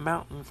in the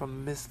mountain from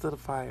the midst of the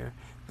fire,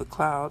 the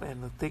cloud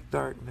and the thick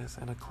darkness,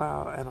 and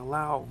a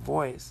loud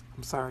voice,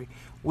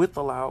 with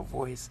a loud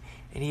voice.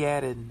 And he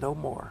added no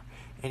more.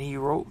 And he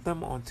wrote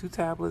them on 2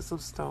 tablets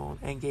of stone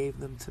and gave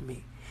them to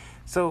me.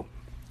 So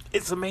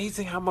it's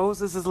amazing how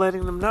Moses is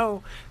letting them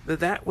know that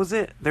that was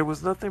it. There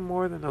was nothing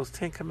more than those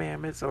 10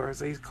 commandments, or as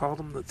they called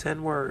them, the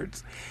 10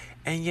 words.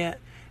 And yet,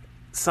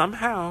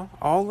 somehow,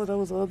 all of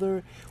those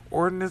other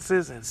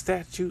ordinances and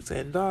statutes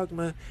and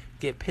dogma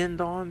get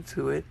pinned on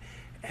to it,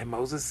 and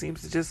Moses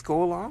seems to just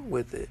go along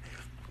with it.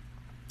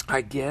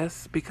 I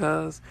guess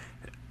because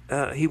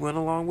he went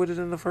along with it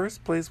in the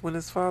first place when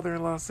his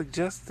father-in-law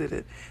suggested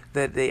it,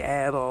 that they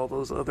add all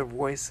those other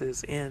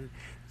voices in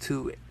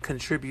to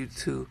contribute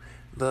to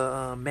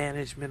the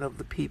management of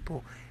the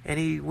people. And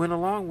he went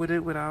along with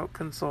it without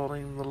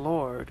consulting the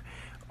Lord,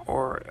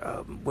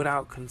 or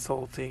without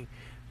consulting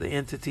the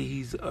entity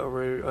he's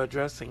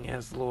addressing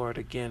as Lord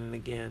again and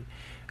again.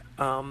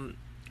 And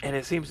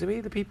it seems to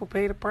me the people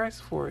paid a price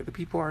for it. The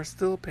people are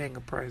still paying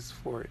a price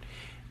for it.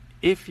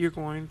 If you're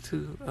going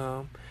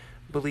to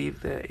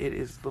believe that it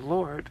is the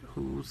Lord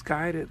who's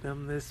guided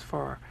them this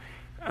far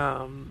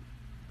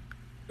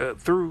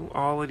through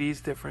all of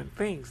these different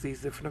things,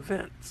 these different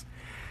events.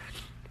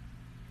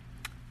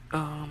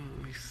 Let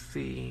me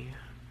see.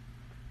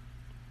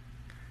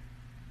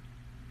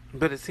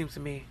 But it seems to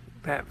me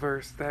that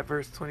verse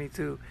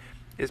 22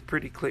 is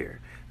pretty clear.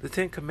 The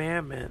 10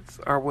 Commandments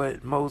are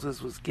what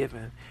Moses was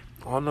given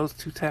on those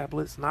 2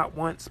 tablets, not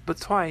once but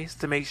twice,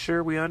 to make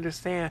sure we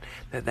understand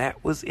that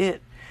that was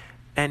it.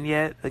 And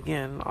yet,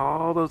 again,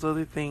 all those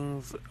other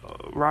things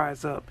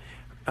rise up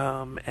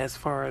as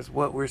far as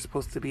what we're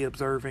supposed to be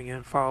observing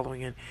and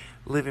following and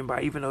living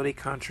by, even though they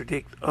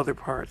contradict other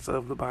parts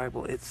of the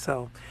Bible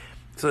itself.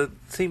 So it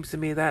seems to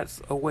me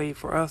that's a way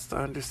for us to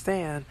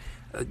understand,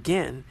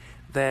 again,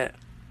 that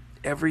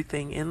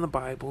everything in the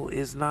Bible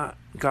is not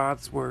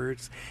God's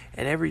words,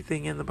 and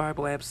everything in the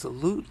Bible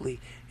absolutely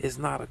is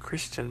not a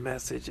Christian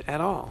message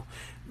at all.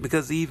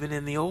 Because even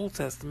in the Old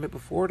Testament,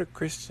 before the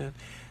Christian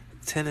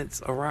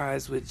tenets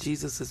arise with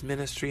Jesus'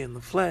 ministry in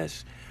the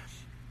flesh,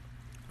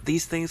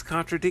 these things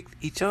contradict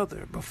each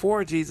other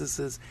before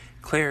Jesus'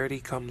 clarity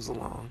comes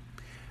along.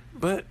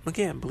 But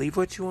again, believe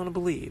what you want to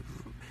believe.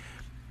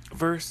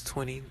 Verse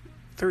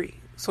 23.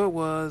 So it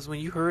was when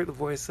you heard the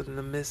voice from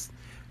the midst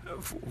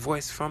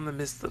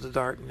of the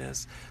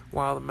darkness,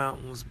 while the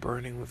mountain was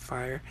burning with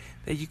fire,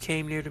 that you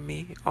came near to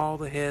me, all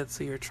the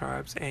heads of your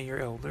tribes and your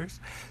elders.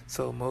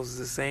 So Moses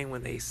is saying,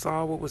 when they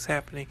saw what was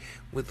happening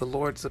with the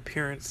Lord's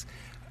appearance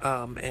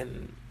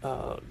to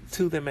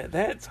them at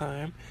that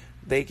time,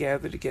 they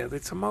gathered together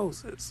to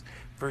Moses.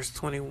 Verse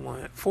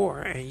 4,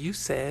 and you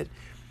said,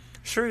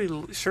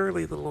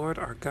 surely the Lord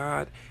our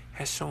God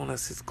has shown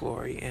us his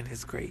glory and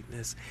his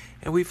greatness,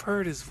 and we've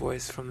heard his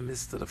voice from the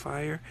midst of the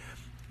fire.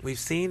 We've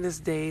seen this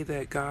day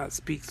that God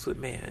speaks with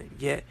man,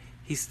 yet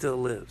he still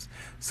lives.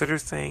 So they're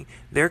saying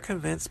they're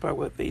convinced by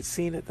what they've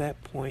seen at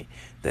that point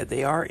that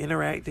they are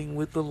interacting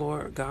with the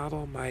Lord God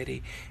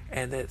Almighty,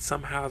 and that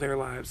somehow their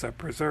lives are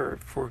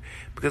preserved.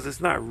 Because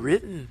it's not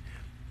written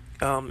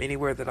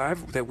anywhere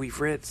that we've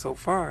read so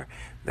far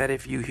that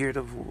if you hear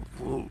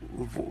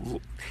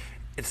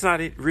it's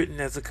not written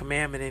as a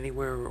commandment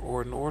anywhere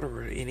or an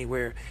order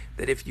anywhere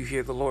that if you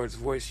hear the Lord's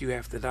voice you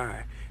have to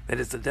die. That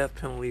it's a death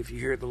penalty if you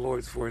hear the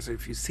Lord's voice, or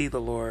if you see the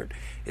Lord,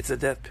 it's a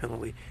death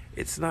penalty.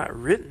 It's not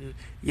written,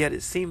 yet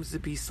it seems to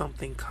be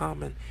something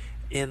common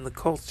in the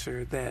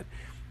culture that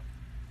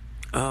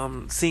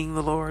seeing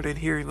the Lord and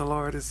hearing the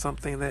Lord is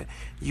something that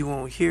you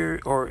won't hear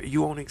or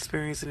you won't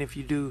experience, and if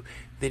you do,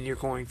 then you're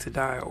going to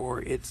die,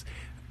 or it's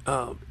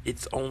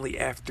only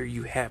after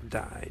you have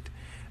died.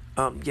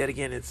 Yet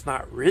again, it's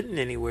not written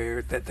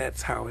anywhere that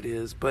that's how it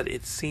is, but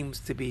it seems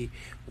to be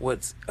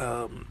what's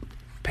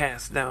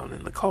passed down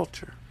in the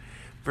culture.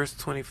 Verse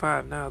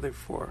 25, now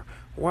therefore,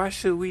 why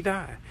should we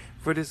die?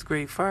 For this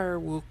great fire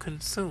will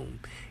consume.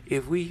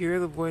 If we hear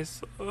the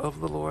voice of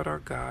the Lord our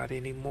God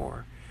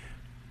anymore,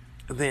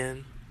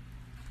 then,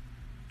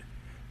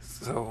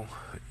 so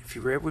if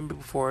you read with me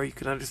before, you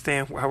can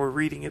understand why we're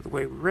reading it the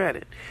way we read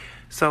it.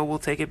 So we'll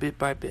take it bit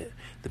by bit.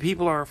 The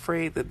people are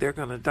afraid that they're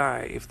going to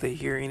die if they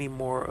hear any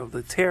more of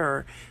the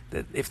terror,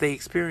 that if they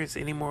experience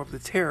any more of the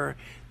terror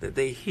that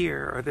they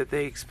hear or that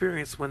they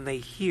experience when they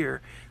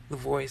hear the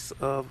voice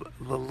of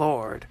the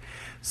Lord.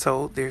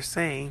 So they're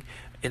saying,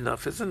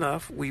 enough is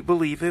enough. We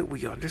believe it.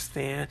 We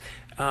understand.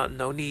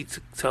 No need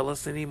to tell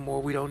us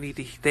anymore.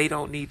 They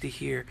don't need to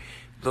hear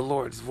the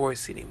Lord's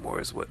voice anymore,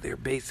 is what they're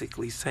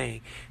basically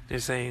saying. They're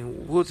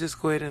saying, we'll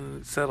just go ahead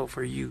and settle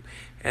for you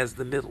as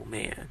the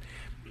middleman.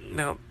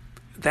 Now,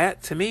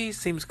 that to me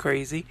seems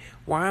crazy.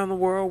 Why in the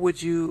world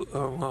would you,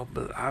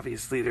 but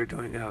obviously they're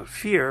doing it out of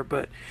fear,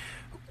 but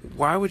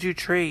why would you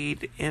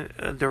trade in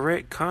a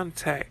direct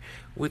contact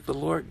with the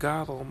Lord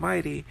God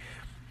Almighty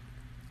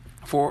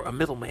for a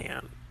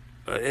middleman?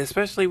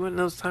 Especially when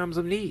those times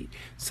of need,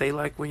 say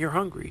like when you're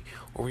hungry,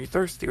 or when you're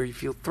thirsty, or you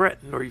feel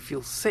threatened, or you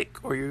feel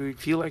sick, or you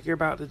feel like you're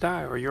about to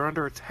die, or you're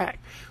under attack.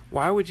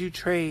 Why would you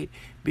trade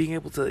being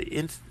able to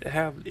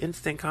have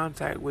instant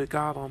contact with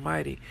God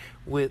Almighty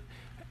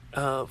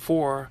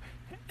for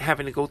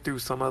having to go through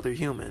some other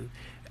human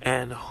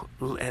and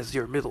as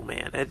your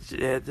middleman?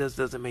 That just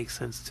doesn't make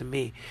sense to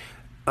me.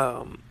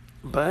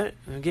 But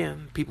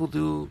again, people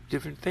do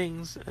different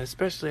things,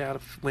 especially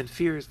when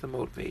fear is the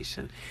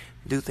motivation.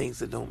 Do things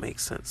that don't make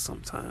sense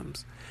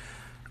sometimes.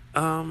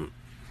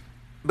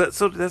 But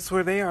so that's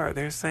where they are.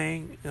 They're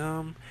saying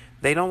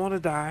they don't want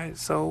to die.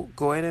 So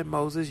go ahead and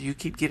Moses, you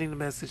keep getting the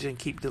message and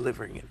keep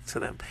delivering it to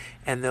them,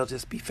 and they'll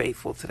just be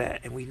faithful to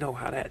that. And we know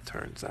how that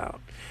turns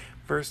out.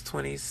 Verse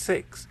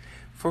 26.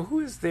 For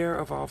who is there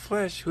of all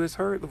flesh who has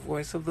heard the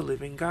voice of the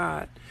living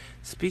God,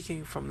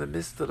 speaking from the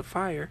midst of the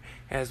fire,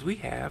 as we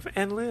have,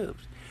 and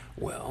lived?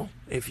 Well,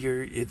 if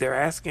they're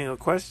asking a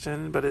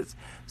question, but it's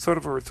sort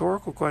of a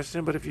rhetorical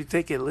question, but if you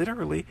take it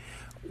literally,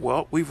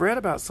 well, we've read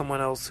about someone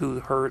else who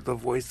heard the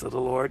voice of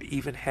the Lord,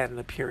 even had an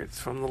appearance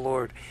from the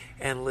Lord,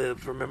 and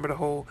lived. Remember the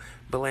whole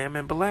Balaam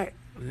and Balak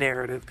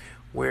narrative,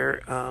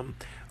 where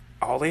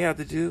all they had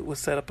to do was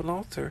set up an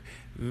altar,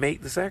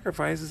 make the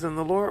sacrifices, and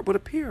the Lord would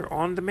appear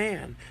on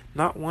demand,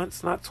 not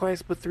once, not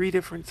twice, but 3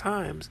 different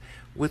times,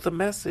 with a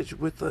message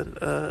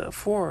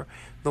for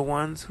the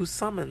ones who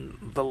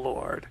summon the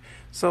Lord.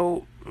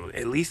 So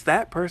at least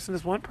that person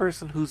is one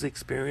person who's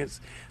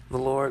experienced the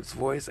Lord's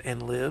voice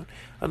and lived.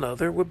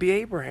 Another would be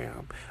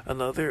Abraham.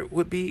 Another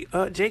would be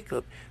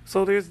Jacob.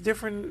 So there's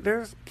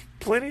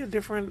plenty of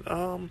different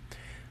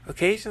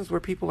occasions where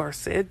people are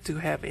said to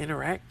have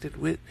interacted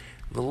with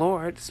the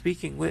Lord,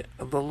 speaking with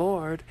the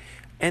Lord,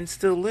 and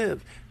still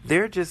live.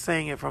 They're just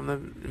saying it from the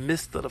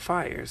midst of the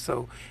fire.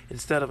 So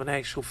instead of an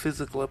actual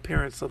physical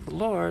appearance of the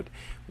Lord,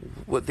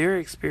 what they're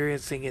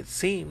experiencing, it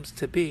seems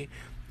to be,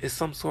 is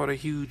some sort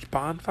of huge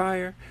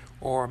bonfire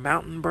or a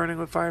mountain burning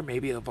with fire,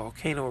 maybe a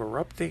volcano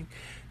erupting.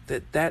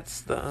 That's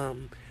the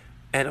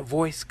and a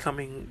voice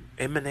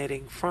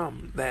emanating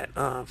from that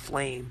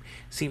flame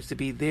seems to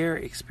be their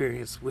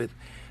experience with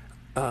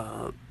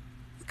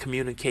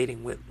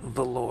communicating with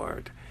the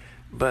Lord.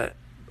 But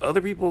other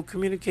people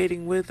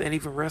communicating with and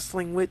even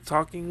wrestling with,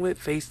 talking with,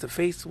 face to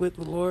face with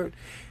the Lord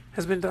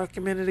has been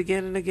documented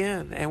again and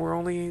again. And we're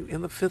only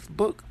in the 5th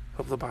book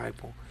of the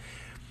Bible.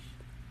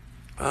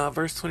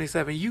 Verse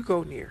 27, you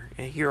go near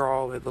and hear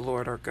all that the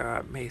Lord our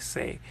God may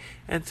say,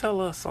 and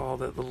tell us all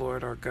that the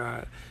Lord our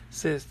God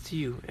says to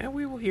you, and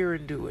we will hear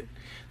and do it.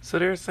 So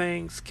they're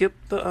saying, skip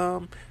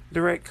the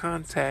direct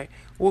contact.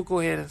 We'll go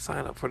ahead and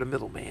sign up for the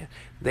middleman.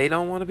 They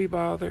don't want to be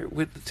bothered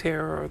with the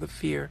terror or the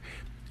fear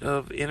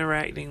of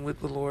interacting with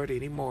the Lord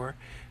anymore.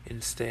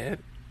 Instead,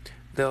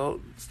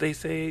 they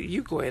say,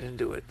 you go ahead and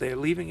do it. They're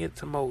leaving it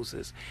to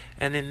Moses.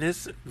 And in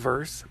this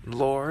verse,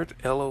 Lord,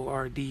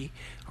 Lord,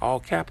 all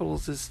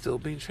capitals, is still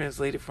being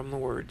translated from the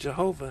word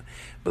Jehovah.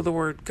 But the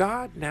word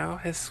God now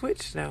has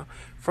switched now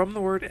from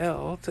the word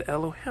El to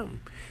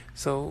Elohim.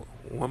 So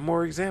one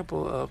more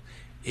example of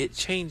it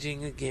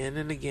changing again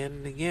and again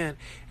and again.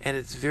 And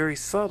it's very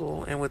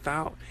subtle, and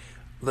without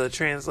the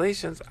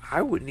translations,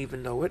 I wouldn't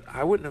even know it.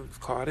 I wouldn't have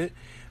caught it.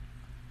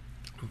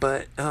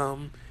 But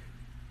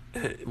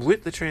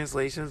with the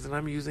translations, and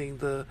I'm using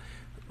the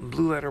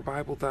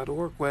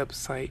blueletterbible.org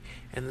website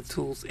and the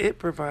tools it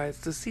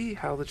provides to see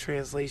how the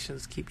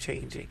translations keep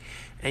changing.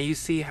 And you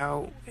see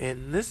how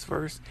in this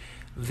verse,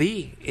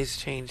 the is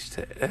changed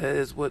to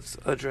is what's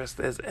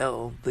addressed as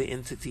El, the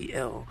entity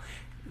El.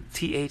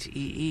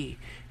 Thee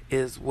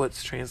is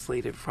what's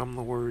translated from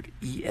the word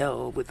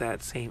El with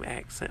that same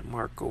accent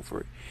mark over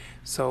it.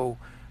 So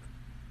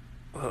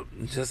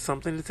just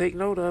something to take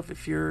note of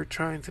if you're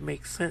trying to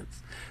make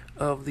sense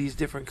of these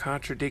different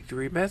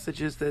contradictory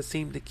messages that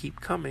seem to keep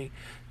coming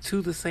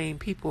to the same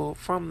people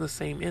from the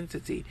same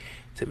entity.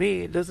 To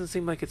me, it doesn't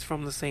seem like it's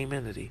from the same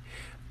entity.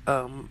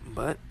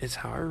 But it's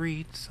how I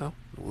read, so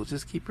we'll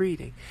just keep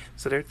reading.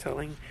 So they're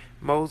telling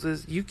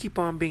Moses, you keep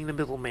on being the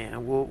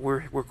middleman.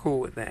 We're cool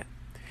with that.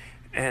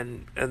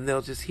 And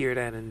they'll just hear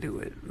that and do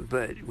it.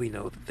 But we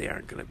know that they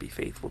aren't going to be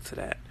faithful to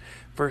that.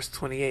 Verse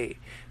 28,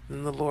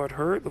 then the Lord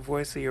heard the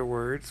voice of your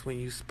words when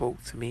you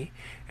spoke to me.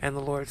 And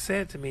the Lord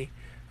said to me,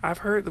 I've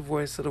heard the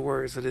voice of the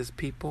words of this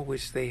people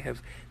which they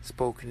have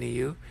spoken to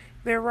you.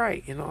 They're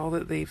right in all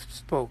that they've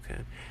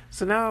spoken.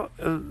 So now,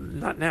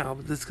 not now,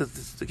 but this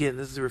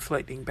is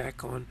reflecting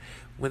back on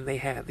when they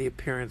had the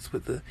appearance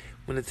when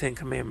the 10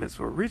 Commandments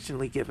were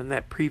originally given,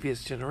 that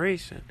previous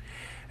generation.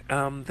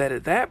 That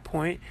at that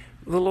point,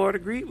 the Lord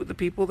agreed with the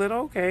people that,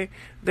 okay,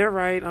 they're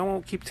right, I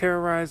won't keep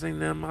terrorizing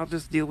them, I'll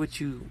just deal with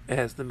you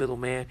as the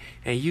middleman,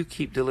 and you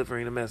keep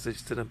delivering the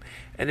message to them.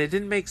 And it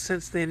didn't make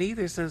sense then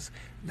either, since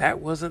that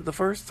wasn't the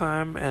first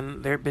time,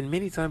 and there have been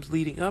many times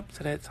leading up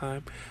to that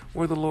time,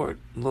 where the Lord,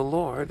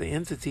 the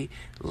entity,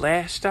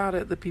 lashed out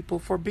at the people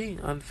for being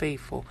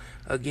unfaithful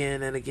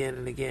again and again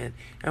and again.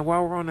 And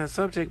while we're on that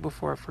subject,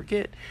 before I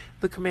forget,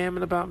 the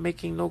commandment about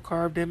making no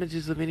carved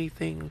images of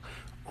anything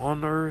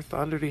on earth,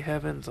 under the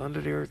heavens, under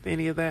the earth,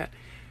 any of that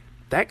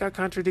got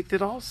contradicted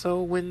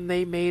also when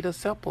they made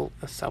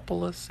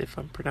Asclepius, if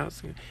I'm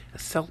pronouncing it,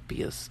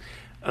 Asclepius,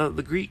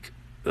 the Greek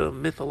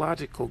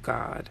mythological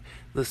god,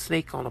 the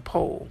snake on a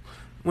pole,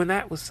 when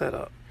that was set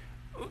up.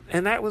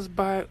 And that was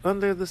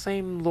under the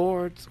same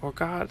Lord's or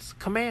God's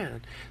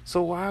command.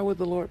 So why would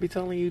the Lord be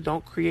telling you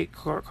don't create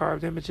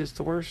carved images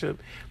to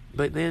worship,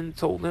 but then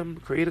told them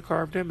to create a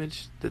carved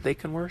image that they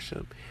can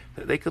worship,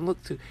 that they can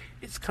look to?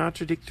 It's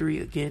contradictory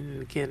again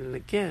and again and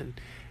again.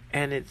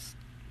 And it's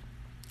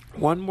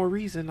one more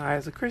reason I,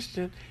 as a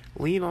Christian,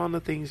 lean on the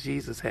things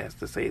Jesus has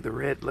to say, the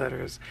red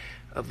letters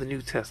of the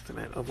New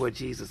Testament, of what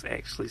Jesus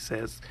actually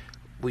says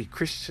we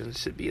Christians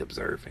should be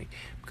observing.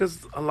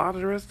 Because a lot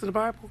of the rest of the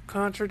Bible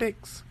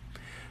contradicts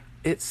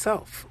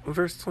itself.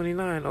 Verse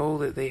 29, oh,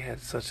 that they had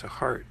such a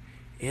heart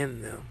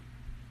in them.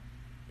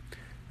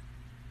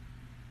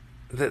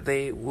 that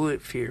they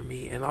would fear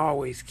me and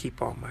always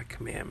keep all my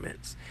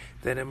commandments,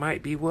 that it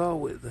might be well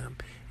with them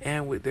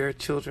and with their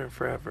children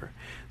forever.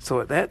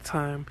 So at that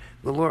time,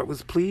 the Lord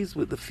was pleased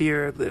with the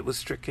fear that was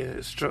stricken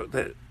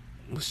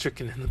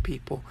in the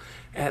people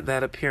at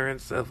that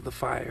appearance of the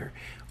fire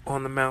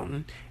on the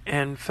mountain,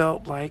 and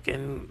felt like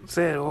and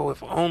said, oh,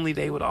 if only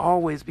they would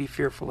always be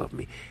fearful of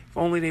me, if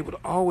only they would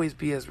always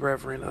be as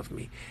reverent of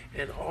me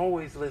and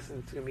always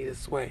listen to me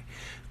this way.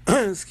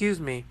 Excuse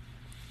me.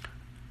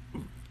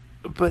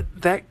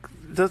 But that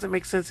doesn't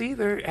make sense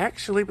either,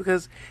 actually,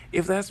 because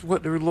if that's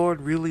what the Lord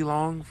really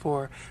longed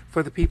for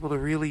the people to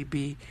really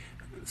be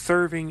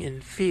serving in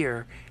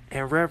fear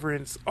and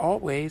reverence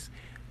always,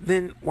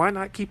 then why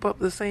not keep up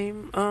the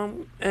same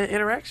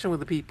interaction with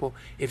the people?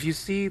 If you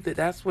see that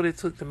that's what it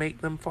took to make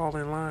them fall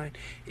in line,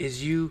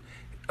 is you,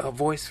 a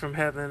voice from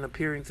heaven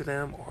appearing to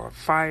them, or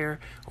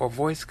fire, or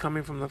voice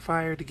coming from the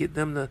fire to get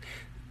them to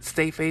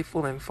stay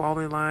faithful and fall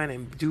in line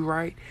and do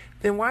right,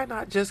 then why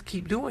not just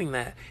keep doing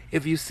that?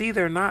 If you see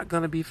they're not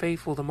going to be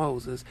faithful to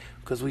Moses,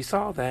 because we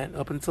saw that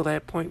up until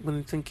that point when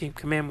the Ten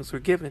Commandments were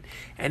given,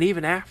 and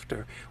even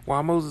after,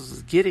 while Moses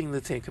was getting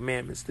the Ten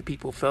Commandments, the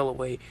people fell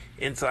away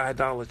into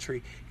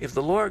idolatry. If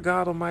the Lord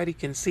God Almighty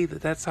can see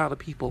that that's how the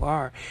people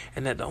are,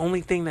 and that the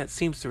only thing that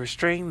seems to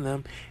restrain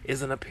them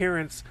is an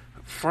appearance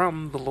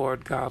from the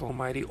Lord God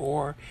Almighty,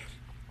 or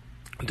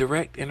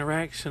direct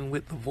interaction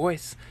with the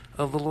voice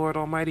of the Lord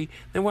Almighty,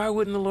 then why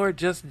wouldn't the Lord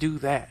just do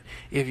that?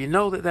 If you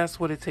know that that's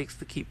what it takes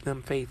to keep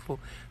them faithful,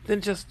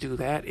 then just do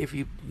that. If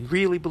you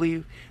really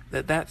believe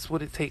that that's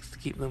what it takes to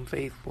keep them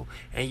faithful,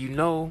 and you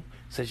know,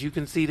 since you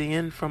can see the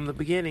end from the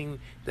beginning,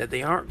 that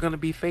they aren't going to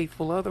be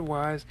faithful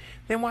otherwise,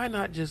 then why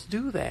not just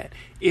do that?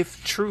 If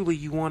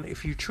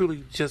you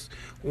truly just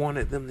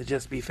wanted them to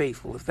just be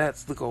faithful, if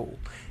that's the goal,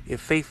 if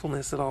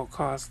faithfulness at all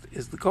costs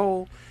is the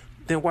goal,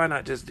 then why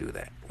not just do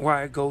that?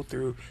 Why go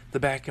through the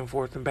back and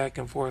forth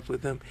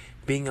with them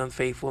being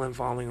unfaithful and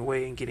falling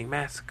away and getting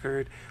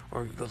massacred,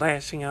 or the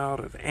lashing out,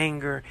 or the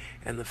anger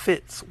and the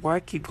fits? Why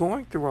keep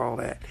going through all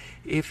that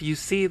if you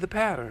see the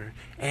pattern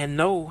and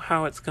know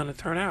how it's going to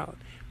turn out?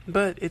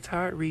 But it's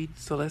how it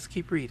reads, so let's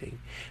keep reading.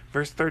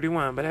 Verse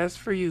 31, but as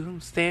for you,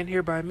 stand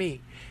here by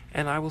me,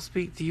 and I will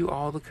speak to you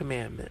all the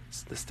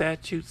commandments, the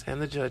statutes,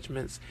 and the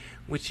judgments,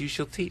 which you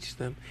shall teach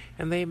them,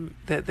 and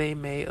that they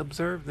may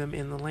observe them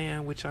in the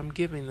land which I'm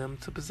giving them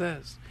to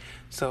possess.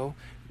 So,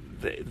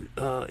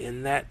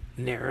 in that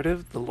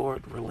narrative, the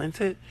Lord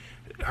relented,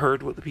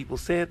 heard what the people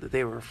said, that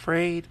they were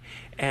afraid,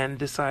 and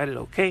decided,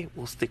 okay,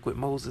 we'll stick with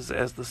Moses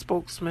as the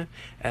spokesman,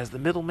 as the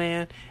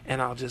middleman,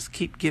 and I'll just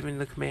keep giving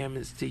the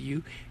commandments to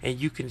you, and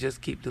you can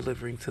just keep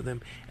delivering to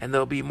them, and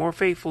they'll be more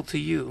faithful to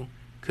you,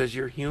 because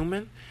you're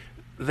human,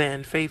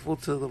 than faithful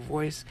to the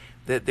voice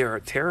that they're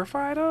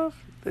terrified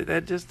of.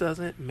 That just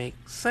doesn't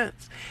make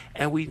sense.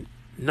 And we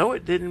know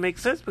it didn't make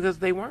sense because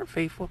they weren't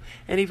faithful.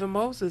 And even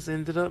Moses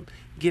ended up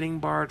getting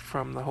barred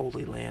from the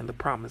Holy Land, the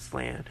Promised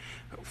Land,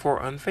 for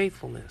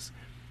unfaithfulness,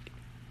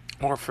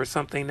 or for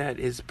something that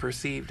is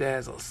perceived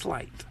as a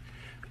slight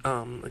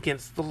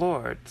against the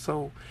Lord.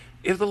 So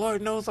if the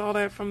Lord knows all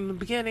that from the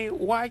beginning,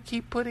 why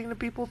keep putting the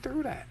people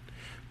through that?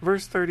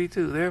 Verse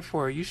 32,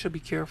 therefore you shall be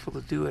careful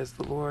to do as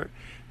the Lord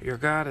your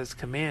God has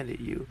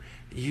commanded you.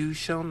 You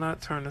shall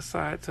not turn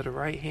aside to the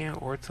right hand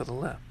or to the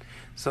left.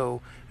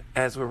 So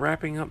as we're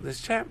wrapping up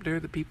this chapter,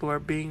 the people are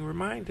being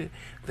reminded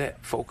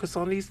that focus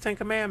on these 10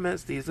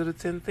 commandments. These are the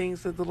 10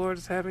 things that the Lord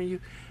is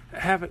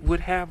would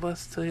have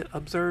us to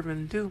observe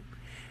and do.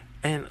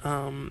 And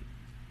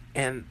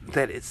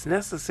that it's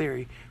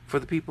necessary for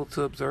the people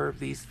to observe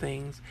these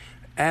things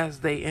as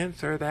they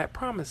enter that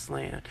promised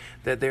land,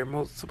 that they're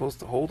supposed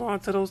to hold on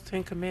to those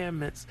 10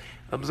 commandments,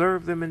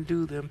 observe them and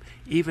do them,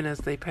 even as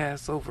they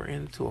pass over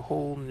into a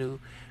whole new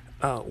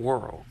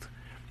world.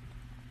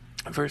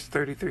 Verse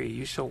 33,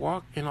 you shall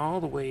walk in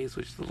all the ways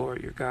which the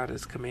Lord your God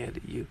has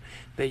commanded you,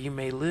 that you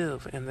may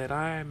live, and that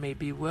it may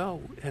be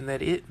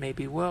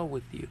well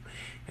with you,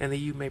 and that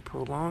you may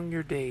prolong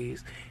your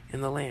days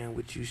in the land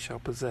which you shall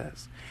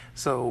possess.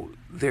 So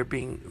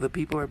the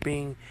people are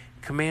being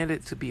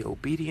commanded to be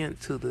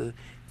obedient to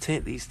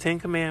these 10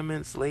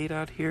 commandments laid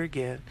out here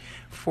again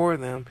for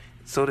them,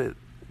 so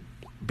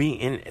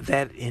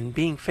that in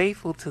being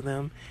faithful to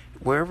them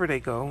wherever they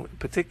go,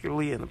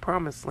 particularly in the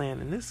Promised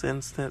Land in this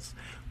instance,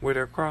 where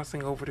they're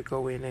crossing over to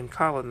go in and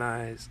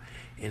colonize,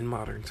 in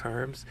modern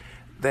terms,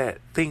 that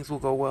things will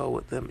go well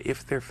with them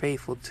if they're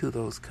faithful to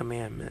those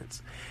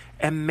commandments.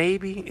 And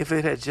maybe if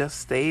it had just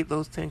stayed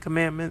those 10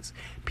 commandments,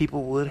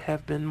 people would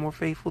have been more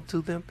faithful to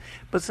them.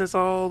 But since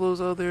all those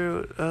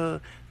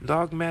other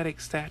dogmatic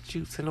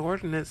statutes and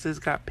ordinances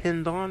got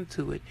pinned on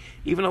to it,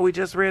 even though we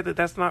just read that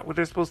that's not what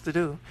they're supposed to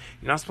do.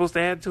 You're not supposed to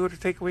add to it or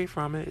take away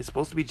from it. It's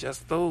supposed to be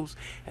just those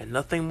and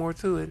nothing more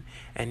to it.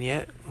 And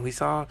yet we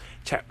saw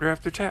chapter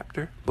after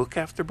chapter, book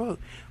after book,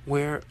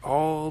 where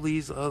all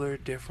these other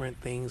different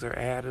things are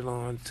added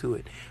on to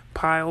it,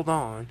 piled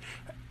on.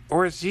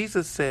 Or as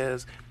Jesus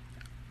says,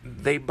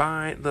 they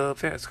bind the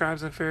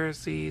scribes and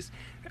Pharisees,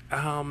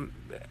 bind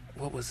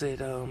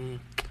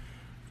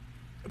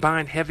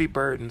heavy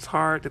burdens,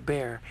 hard to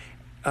bear,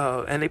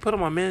 And they put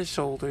them on men's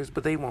shoulders,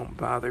 but they won't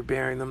bother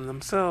bearing them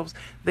themselves.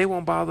 They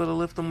won't bother to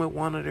lift them with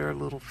one of their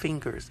little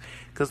fingers,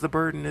 because the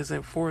burden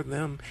isn't for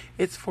them.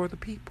 It's for the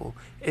people.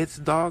 It's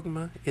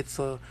dogma. It's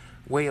a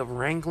way of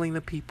wrangling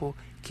the people,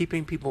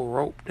 keeping people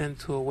roped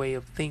into a way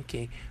of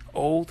thinking,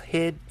 old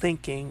head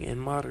thinking in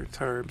modern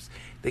terms,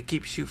 that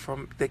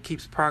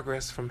keeps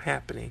progress from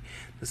happening.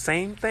 The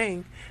same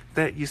thing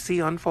that you see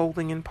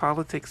unfolding in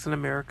politics in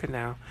America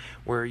now,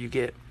 where you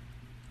get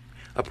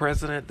a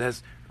president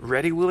that's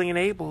ready, willing, and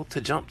able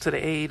to jump to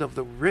the aid of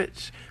the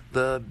rich,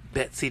 the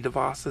Betsy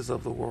DeVosses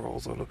of the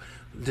world, or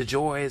the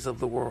Joys of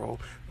the world,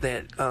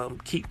 that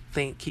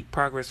keep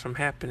progress from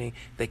happening,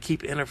 that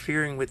keep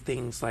interfering with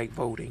things like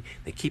voting,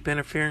 that keep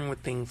interfering with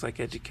things like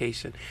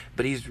education.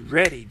 But he's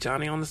ready,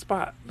 Johnny on the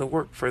spot, to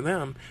work for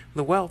them,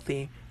 the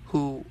wealthy,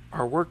 who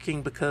are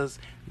working because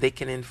they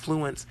can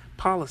influence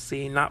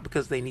policy, not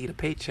because they need a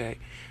paycheck,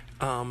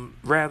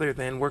 rather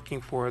than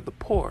working for the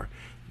poor,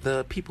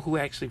 the people who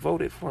actually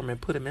voted for him and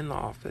put him in the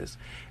office.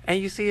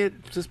 And you see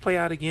it just play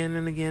out again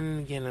and again and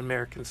again in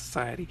American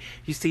society.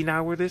 You see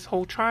now where this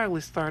whole trial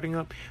is starting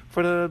up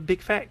for the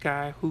big fat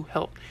guy who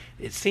helped,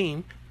 it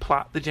seemed,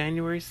 plot the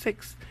January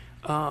 6th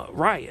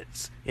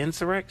riots,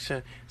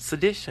 insurrection,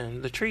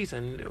 sedition, the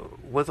treason,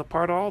 was a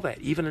part of all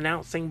that, even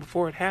announcing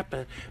before it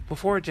happened,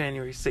 before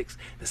January 6th,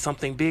 that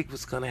something big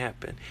was going to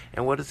happen.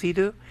 And what does he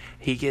do?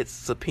 He gets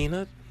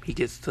subpoenaed. He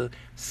gets to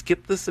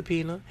skip the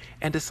subpoena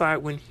and decide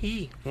when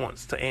he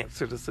wants to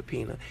answer the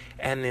subpoena.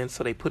 And then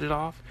so they put it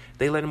off.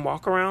 They let him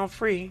walk around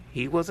free.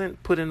 He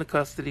wasn't put into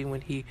custody when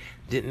he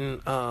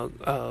didn't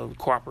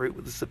cooperate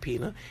with the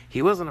subpoena.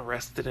 He wasn't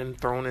arrested and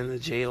thrown in the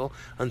jail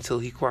until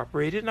he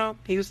cooperated. No,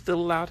 he was still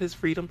allowed his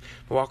freedom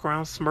to walk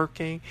around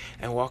smirking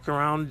and walk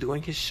around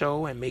doing his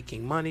show and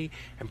making money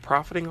and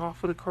profiting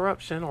off of the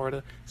corruption, or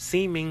the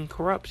seeming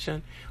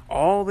corruption,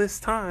 all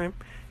this time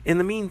in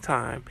the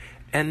meantime,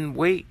 and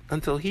wait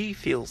until he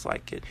feels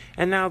like it.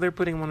 And now they're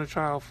putting him on a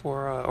trial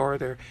for, or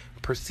they're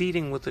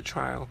proceeding with the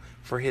trial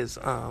for his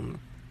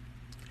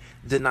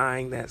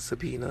denying that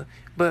subpoena.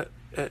 But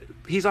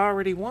he's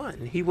already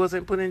won. He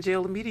wasn't put in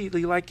jail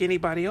immediately like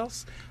anybody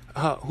else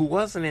who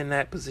wasn't in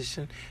that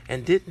position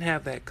and didn't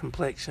have that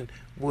complexion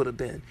would have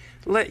been.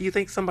 You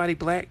think somebody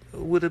black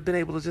would have been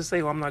able to just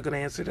say, well, I'm not going to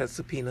answer that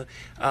subpoena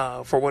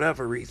for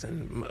whatever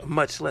reason,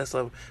 much less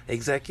of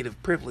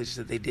executive privilege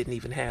that they didn't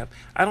even have.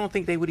 I don't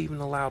think they would even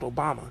allow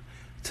Obama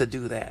to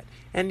do that.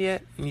 And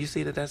yet, you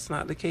see that that's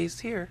not the case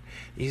here.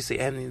 You see,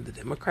 and the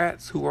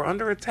Democrats who were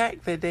under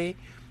attack that day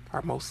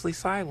are mostly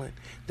silent.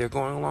 They're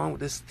going along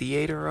with this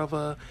theater of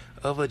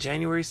a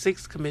January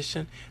 6th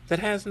commission that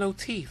has no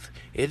teeth.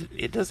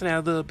 It doesn't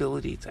have the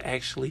ability to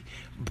actually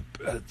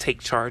take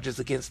charges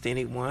against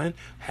anyone,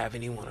 have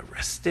anyone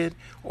arrested,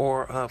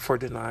 or for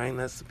denying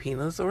the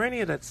subpoenas or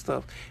any of that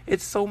stuff.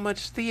 It's so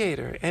much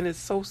theater, and it's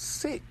so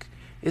sick.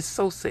 It's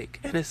so sick,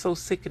 and it's so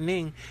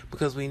sickening,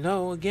 because we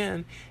know,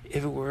 again,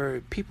 if it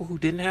were people who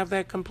didn't have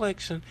that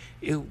complexion,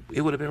 it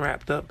would have been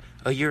wrapped up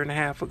a year and a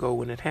half ago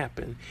when it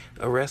happened.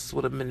 Arrests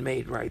would have been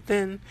made right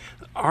then.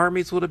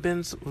 Armies would have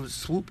been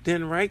swooped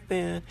in right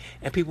then,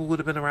 and people would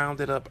have been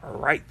rounded up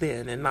right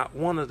then, and not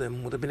one of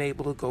them would have been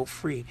able to go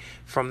free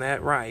from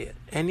that riot.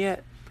 And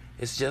yet,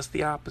 it's just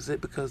the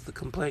opposite, because the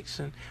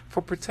complexion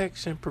for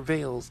protection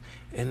prevails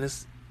in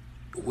this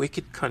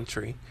wicked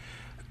country,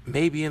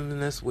 maybe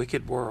in this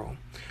wicked world.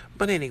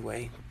 But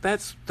anyway,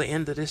 that's the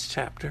end of this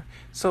chapter.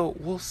 So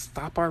we'll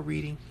stop our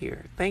reading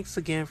here. Thanks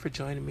again for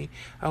joining me.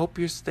 I hope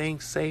you're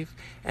staying safe,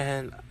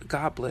 and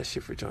God bless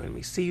you for joining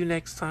me. See you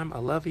next time. I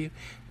love you.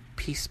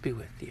 Peace be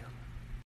with you.